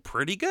solo,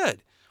 pretty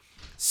good.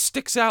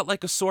 Sticks out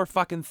like a sore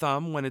fucking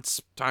thumb when it's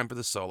time for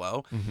the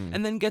solo,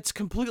 and then gets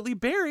completely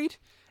buried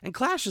and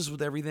clashes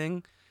with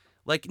everything.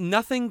 Like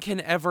nothing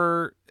can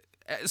ever,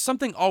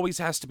 something always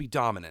has to be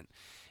dominant.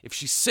 If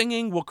she's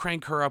singing, we'll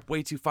crank her up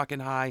way too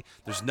fucking high.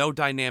 There's no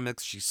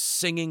dynamics. She's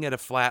singing at a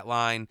flat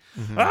line,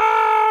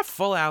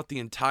 full out the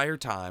entire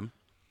time.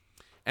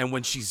 And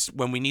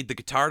when we need the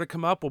guitar to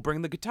come up, we'll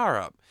bring the guitar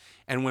up.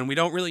 And when we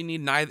don't really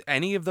need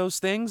any of those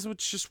things,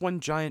 it's just one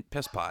giant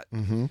piss pot.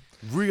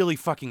 Really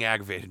fucking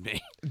aggravated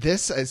me.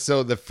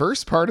 So the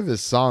first part of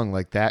this song,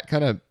 like that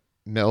kind of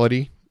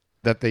melody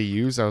that they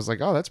use, I was like,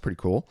 oh, that's pretty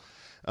cool.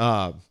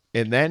 And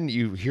then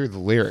you hear the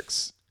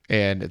lyrics,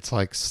 and it's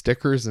like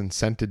stickers and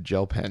scented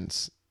gel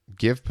pens.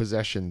 Give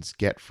possessions,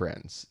 get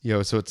friends. You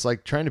know, so it's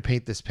like trying to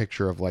paint this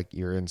picture of like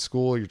you're in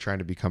school, you're trying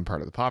to become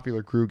part of the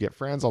popular crew, get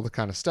friends, all the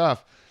kind of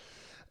stuff.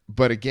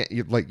 But again,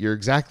 you're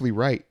exactly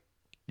right.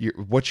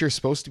 What you're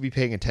supposed to be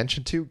paying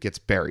attention to gets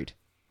buried.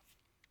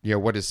 You know,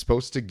 what is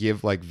supposed to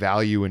give like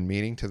value and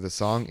meaning to the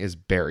song is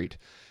buried.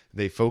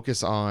 They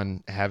focus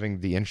on having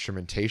the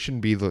instrumentation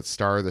be the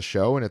star of the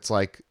show. And it's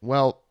like,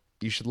 well,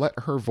 you should let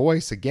her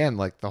voice, again,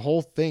 like the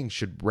whole thing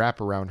should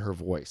wrap around her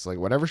voice. Like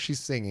whatever she's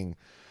singing,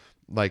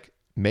 like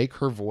make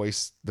her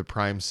voice the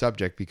prime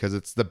subject, because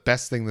it's the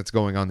best thing that's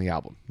going on the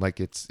album. Like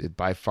it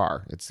by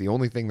far, it's the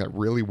only thing that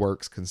really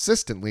works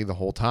consistently the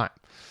whole time.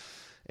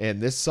 And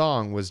this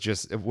song was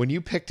just, when you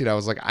picked it, I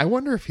was like, I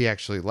wonder if he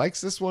actually likes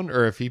this one,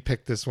 or if he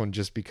picked this one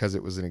just because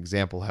it was an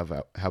example of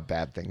how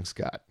bad things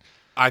got.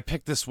 I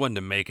picked this one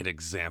to make an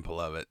example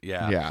of it.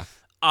 Yeah. Yeah.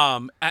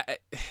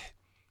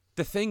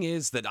 The thing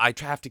is that I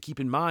have to keep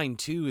in mind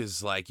too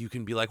is like, you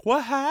can be like,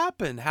 what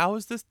happened? How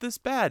is this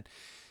bad?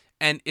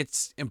 And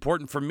it's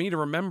important for me to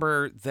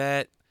remember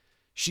that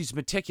she's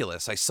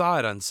meticulous. I saw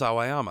it on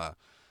Sawayama.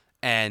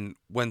 And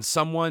when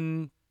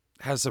someone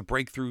has a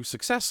breakthrough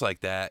success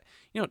like that,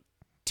 you know,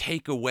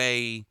 take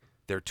away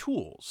their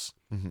tools.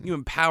 Mm-hmm. You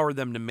empower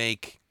them to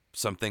make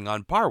something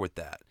on par with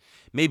that.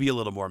 Maybe a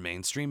little more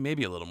mainstream,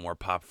 maybe a little more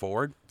pop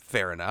forward.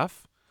 Fair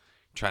enough.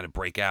 Trying to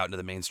break out into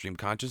the mainstream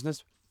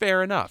consciousness.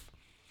 Fair enough.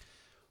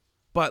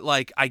 But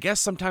like, I guess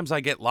sometimes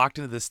I get locked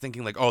into this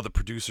thinking like, oh, the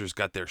producers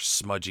got their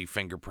smudgy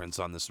fingerprints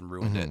on this and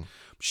ruined it.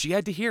 She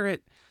had to hear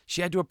it.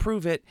 She had to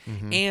approve it.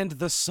 And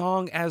the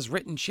song as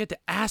written, she had to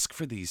ask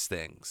for these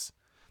things.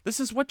 This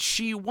is what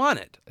she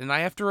wanted. And I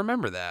have to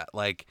remember that.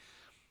 Like,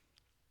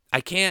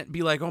 I can't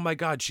be like, oh my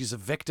God, she's a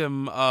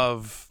victim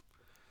of,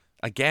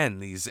 again,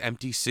 these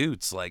empty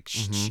suits. Like,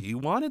 she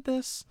wanted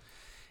this.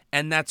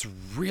 And that's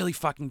really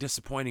fucking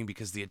disappointing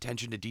because the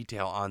attention to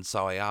detail on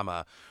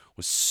Sawayama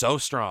was so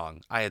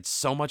strong. I had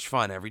so much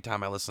fun every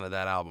time I listened to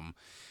that album.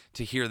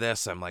 To hear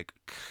this, I'm like,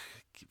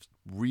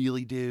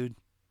 really, dude?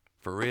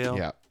 For real?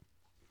 Yeah.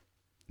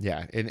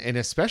 Yeah. And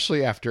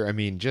especially after, I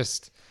mean,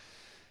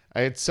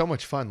 I had so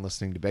much fun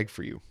listening to Beg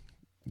For You.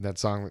 That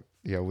song,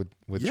 you know,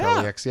 with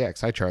Charlie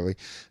XCX. Hi, Charlie.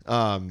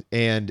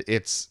 And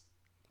it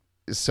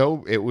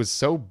was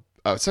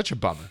such a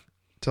bummer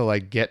to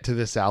like get to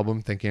this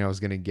album thinking I was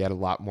going to get a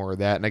lot more of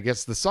that. And I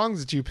guess the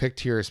songs that you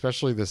picked here,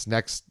 especially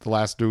the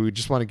last, do we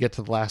just want to get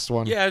to the last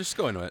one? Yeah, just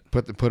go into it.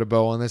 Put a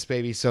bow on this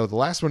baby. So the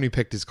last one you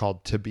picked is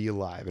called To Be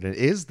Alive, and it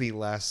is the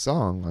last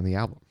song on the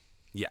album.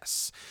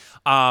 Yes.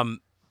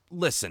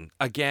 Listen,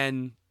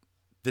 again,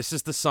 this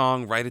is the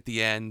song right at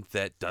the end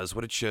that does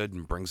what it should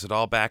and brings it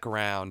all back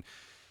around.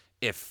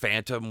 If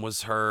Phantom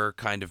was her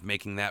kind of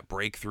making that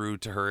breakthrough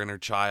to her inner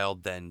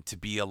child, then To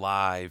Be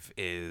Alive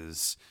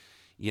is,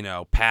 you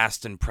know,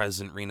 past and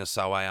present Rina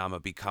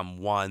Sawayama become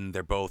one.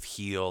 They're both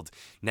healed.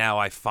 Now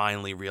I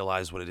finally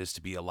realize what it is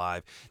to be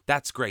alive.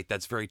 That's great.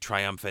 That's very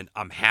triumphant.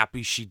 I'm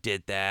happy she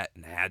did that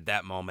and had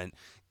that moment.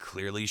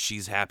 Clearly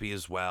she's happy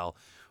as well.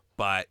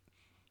 But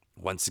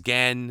once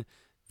again,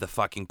 the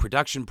fucking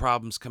production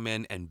problems come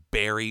in and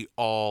bury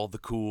all the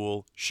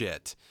cool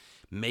shit,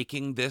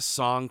 making this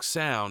song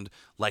sound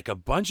like a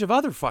bunch of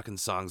other fucking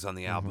songs on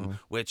the album,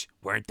 which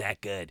weren't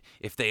that good.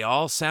 If they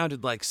all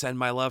sounded like Send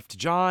My Love to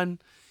John,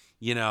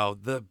 you know,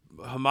 the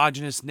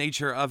homogenous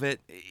nature of it,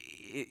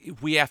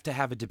 we have to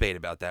have a debate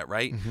about that,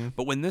 right?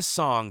 But when this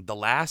song, the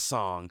last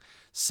song,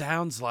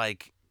 sounds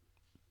like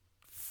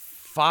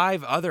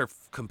 5 other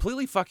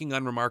completely fucking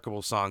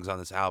unremarkable songs on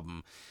this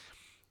album,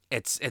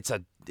 it's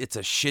a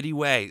shitty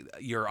way.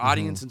 Your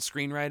audience and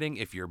screenwriting,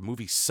 if your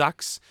movie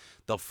sucks,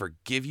 they'll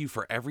forgive you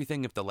for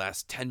everything if the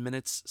last 10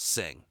 minutes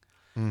sing.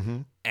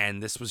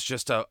 And this was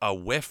just a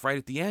whiff right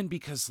at the end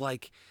because,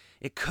 like,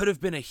 it could have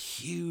been a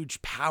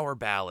huge power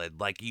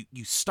ballad. Like,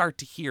 you start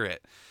to hear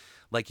it.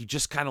 Like, you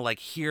just kind of, like,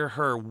 hear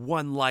her,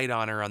 one light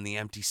on her on the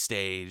empty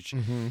stage.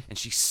 And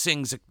she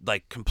sings,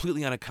 like,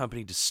 completely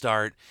unaccompanied to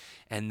start.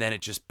 And then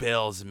it just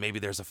builds, and maybe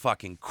there's a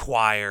fucking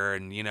choir.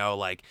 And, you know,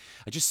 like,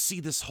 I just see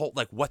this whole,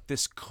 like, what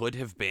this could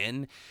have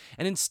been.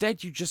 And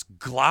instead, you just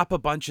glop a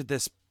bunch of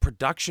this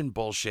production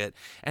bullshit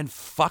and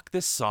fuck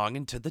this song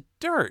into the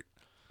dirt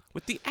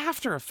with the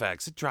after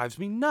effects. It drives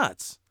me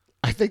nuts.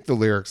 I think the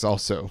lyrics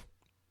also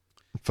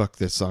fuck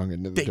this song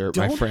into the dirt,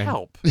 my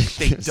friend.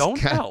 They don't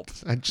help.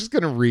 I'm just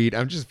going to read.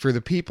 For the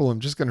people, I'm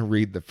just going to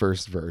read the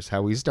first verse,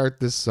 how we start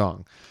this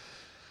song.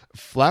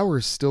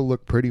 Flowers still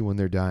look pretty when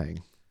they're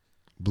dying.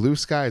 Blue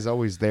sky is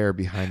always there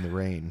behind the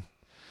rain.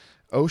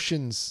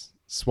 Oceans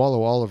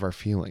swallow all of our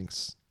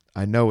feelings.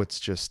 I know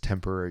it's just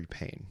temporary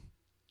pain.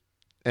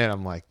 And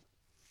I'm like,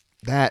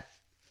 that,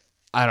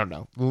 I don't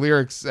know. The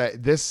lyrics,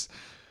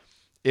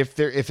 if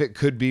it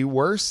could be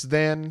worse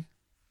than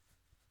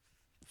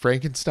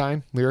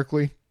Frankenstein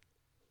lyrically,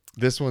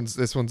 this one's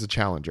a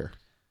challenger.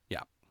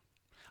 Yeah.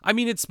 I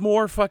mean, it's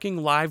more fucking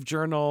Live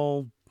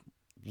Journal,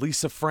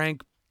 Lisa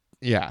Frank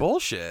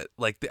bullshit.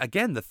 Like,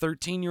 again, the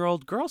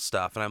 13-year-old girl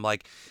stuff. And I'm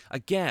like,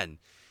 again,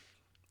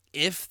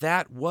 if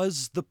that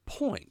was the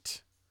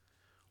point,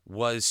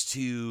 was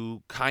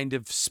to kind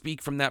of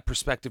speak from that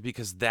perspective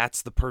because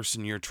that's the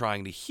person you're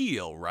trying to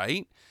heal,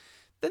 right?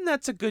 Then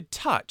that's a good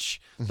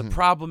touch. The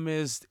problem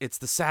is it's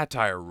the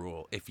satire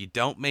rule. If you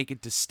don't make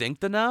it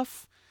distinct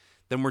enough,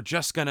 then we're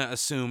just going to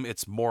assume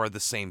it's more of the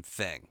same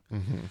thing.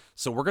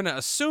 So we're going to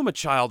assume a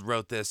child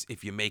wrote this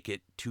if you make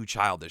it too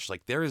childish.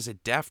 Like, there is a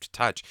deft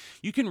touch.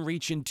 You can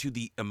reach into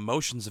the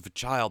emotions of a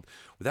child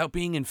without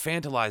being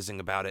infantilizing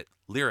about it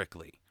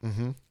lyrically.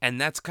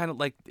 And that's kind of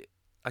like,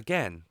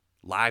 again,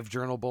 live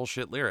journal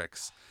bullshit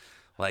lyrics.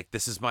 Like,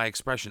 this is my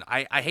expression.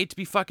 I hate to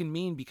be fucking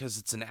mean because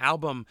it's an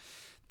album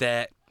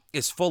that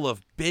is full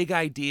of big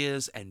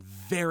ideas and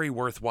very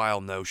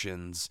worthwhile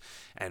notions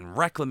and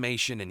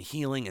reclamation and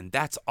healing, and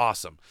that's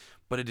awesome.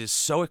 But it is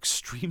so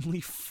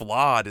extremely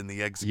flawed in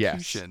the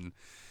execution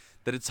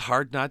that it's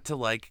hard not to,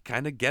 like,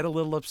 kind of get a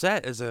little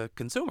upset as a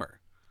consumer.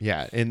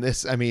 Yeah, and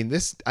this, I mean,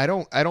 this, I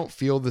don't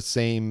feel the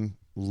same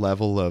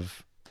level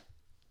of,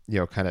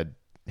 kind of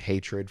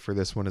hatred for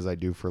this one as I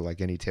do for like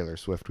any Taylor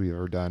Swift we've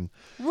ever done.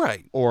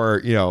 Right.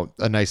 Or,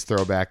 a nice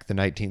throwback, the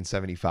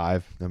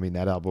 1975. I mean,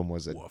 that album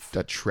was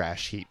a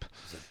trash heap.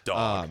 A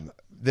dog.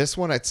 This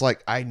one, it's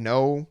like, I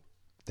know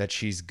that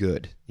she's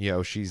good.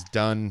 She's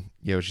done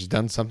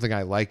something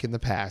I like in the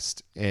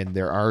past. And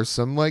there are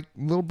some like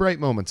little bright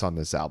moments on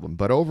this album.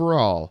 But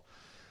overall,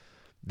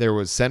 there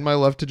was Send My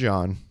Love to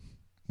John,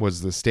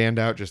 was the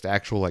standout, just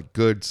actual like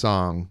good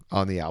song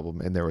on the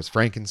album. And there was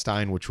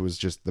Frankenstein, which was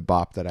just the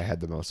bop that I had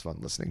the most fun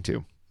listening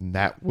to. And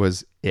that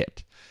was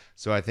it.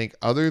 So I think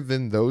other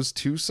than those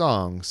two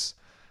songs,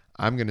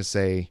 I'm going to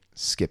say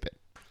skip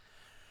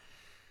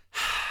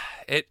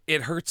it.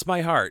 It hurts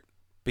my heart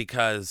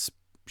because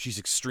she's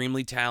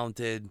extremely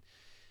talented.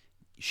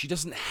 She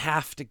doesn't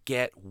have to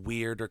get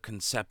weird or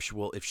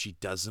conceptual if she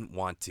doesn't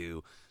want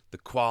to. The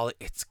quality,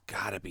 it's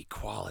got to be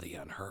quality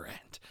on her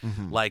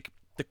end. Like,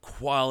 the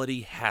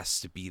quality has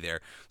to be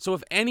there. So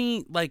if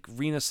any like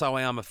Rina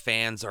Sawayama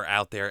fans are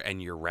out there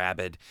and you're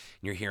rabid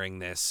and you're hearing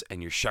this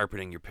and you're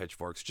sharpening your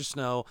pitchforks, just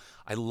know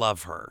I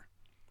love her.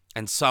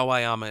 And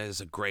Sawayama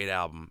is a great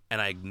album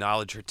and I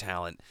acknowledge her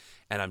talent,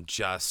 and I'm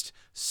just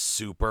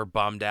super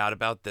bummed out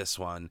about this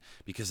one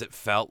because it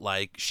felt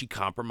like she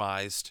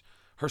compromised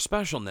her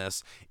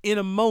specialness in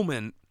a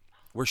moment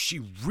where she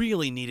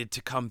really needed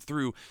to come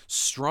through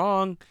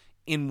strong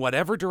in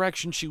whatever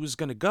direction she was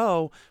going to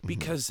go,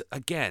 because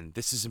again,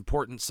 this is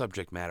important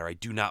subject matter. I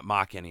do not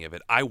mock any of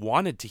it. I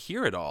wanted to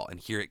hear it all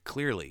and hear it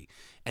clearly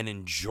and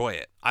enjoy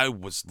it. I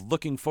was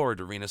looking forward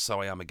to Rina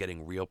Sawayama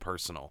getting real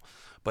personal,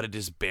 but it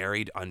is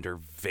buried under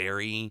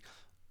very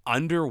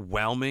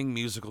underwhelming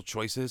musical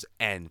choices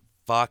and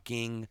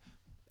fucking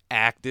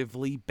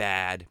actively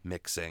bad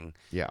mixing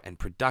and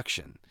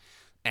production.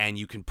 And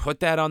you can put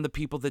that on the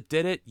people that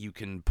did it. You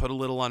can put a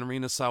little on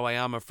Rina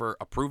Sawayama for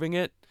approving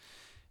it.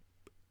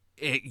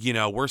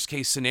 Worst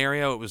case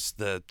scenario, it was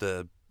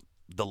the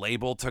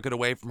label took it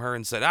away from her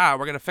and said,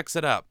 we're going to fix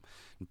it up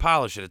and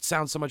polish it. It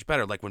sounds so much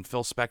better. Like when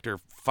Phil Spector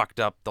fucked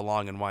up The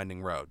Long and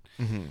Winding Road,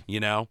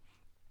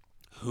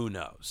 who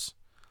knows?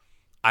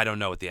 I don't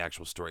know what the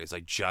actual story is.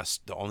 The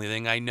only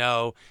thing I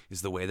know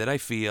is the way that I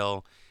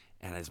feel.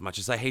 And as much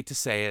as I hate to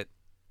say it,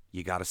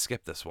 you got to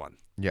skip this one.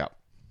 Yeah.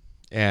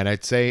 And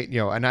I'd say,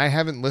 and I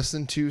haven't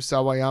listened to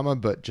Sawayama,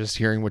 but just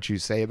hearing what you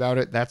say about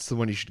it, that's the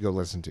one you should go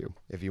listen to.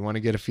 If you want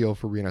to get a feel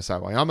for Rina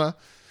Sawayama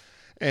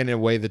in a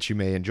way that you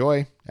may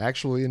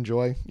actually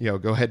enjoy,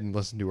 go ahead and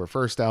listen to her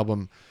first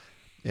album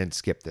and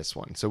skip this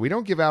one. So we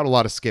don't give out a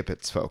lot of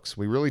skip-its, folks.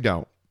 We really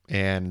don't.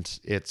 And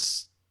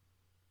it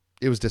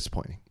was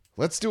disappointing.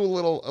 Let's do a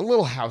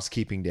little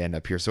housekeeping to end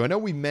up here. So I know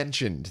we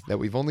mentioned that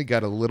we've only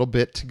got a little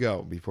bit to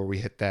go before we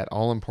hit that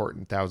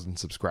all-important 1,000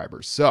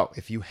 subscribers. So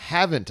if you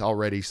haven't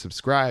already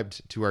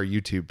subscribed to our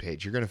YouTube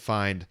page, you're going to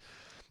find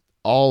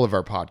all of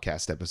our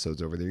podcast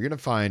episodes over there. You're going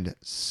to find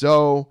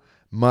so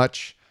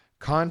much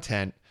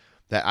content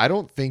that I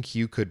don't think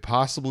you could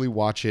possibly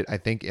watch it, I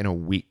think, in a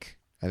week.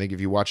 I think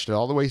if you watched it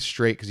all the way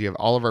straight, because you have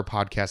all of our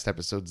podcast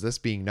episodes, this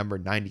being number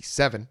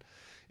 97,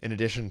 in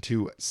addition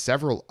to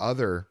several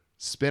other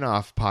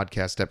spin-off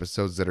podcast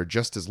episodes that are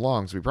just as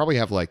long. So we probably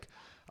have like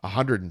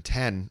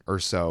 110 or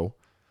so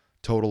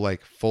total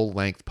like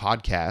full-length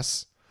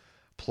podcasts,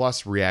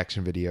 plus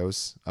reaction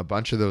videos, a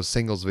bunch of those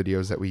singles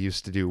videos that we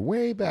used to do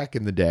way back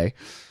in the day.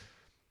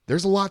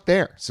 There's a lot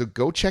there. So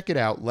go check it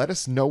out. Let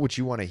us know what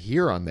you want to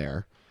hear on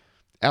there.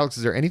 Alex,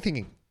 is there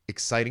anything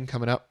exciting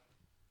coming up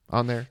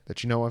on there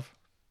that you know of?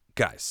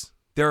 Guys,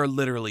 there are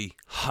literally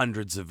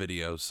hundreds of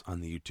videos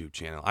on the YouTube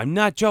channel. I'm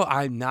not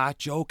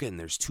joking.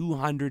 There's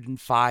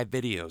 205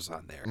 videos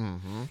on there.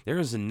 There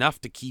is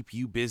enough to keep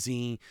you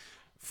busy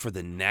for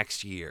the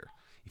next year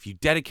if you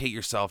dedicate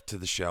yourself to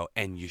the show,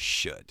 and you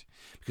should,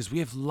 because we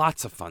have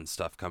lots of fun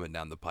stuff coming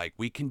down the pike.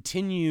 We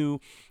continue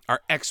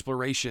our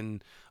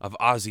exploration of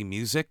Aussie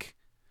music.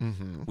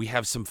 We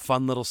have some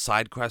fun little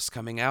side quests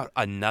coming out,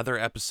 another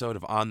episode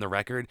of On the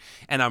Record,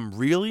 and I'm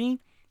really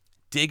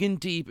digging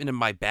deep into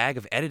my bag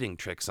of editing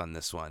tricks on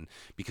this one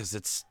because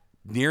it's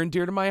near and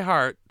dear to my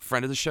heart.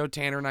 Friend of the show,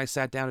 Tanner, and I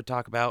sat down to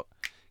talk about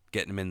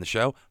getting him in the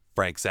show.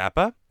 Frank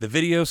Zappa. The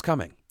video's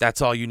coming.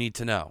 That's all you need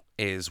to know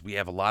is we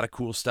have a lot of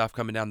cool stuff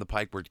coming down the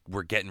pike.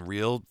 We're getting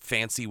real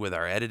fancy with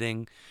our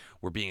editing.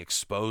 We're being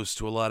exposed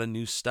to a lot of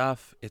new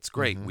stuff. It's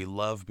great. We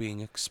love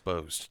being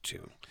exposed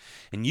to.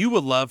 And you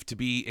will love to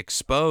be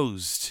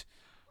exposed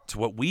to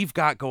what we've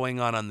got going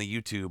on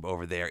the YouTube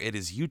over there. It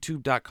is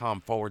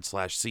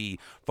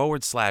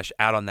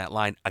youtube.com/C/out on that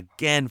line.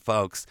 Again,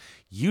 folks,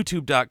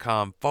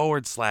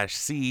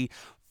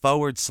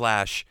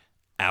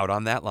 youtube.com/C/out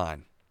on that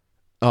line.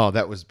 Oh,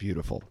 that was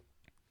beautiful.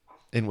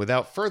 And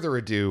without further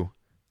ado,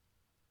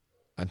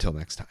 until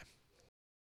next time.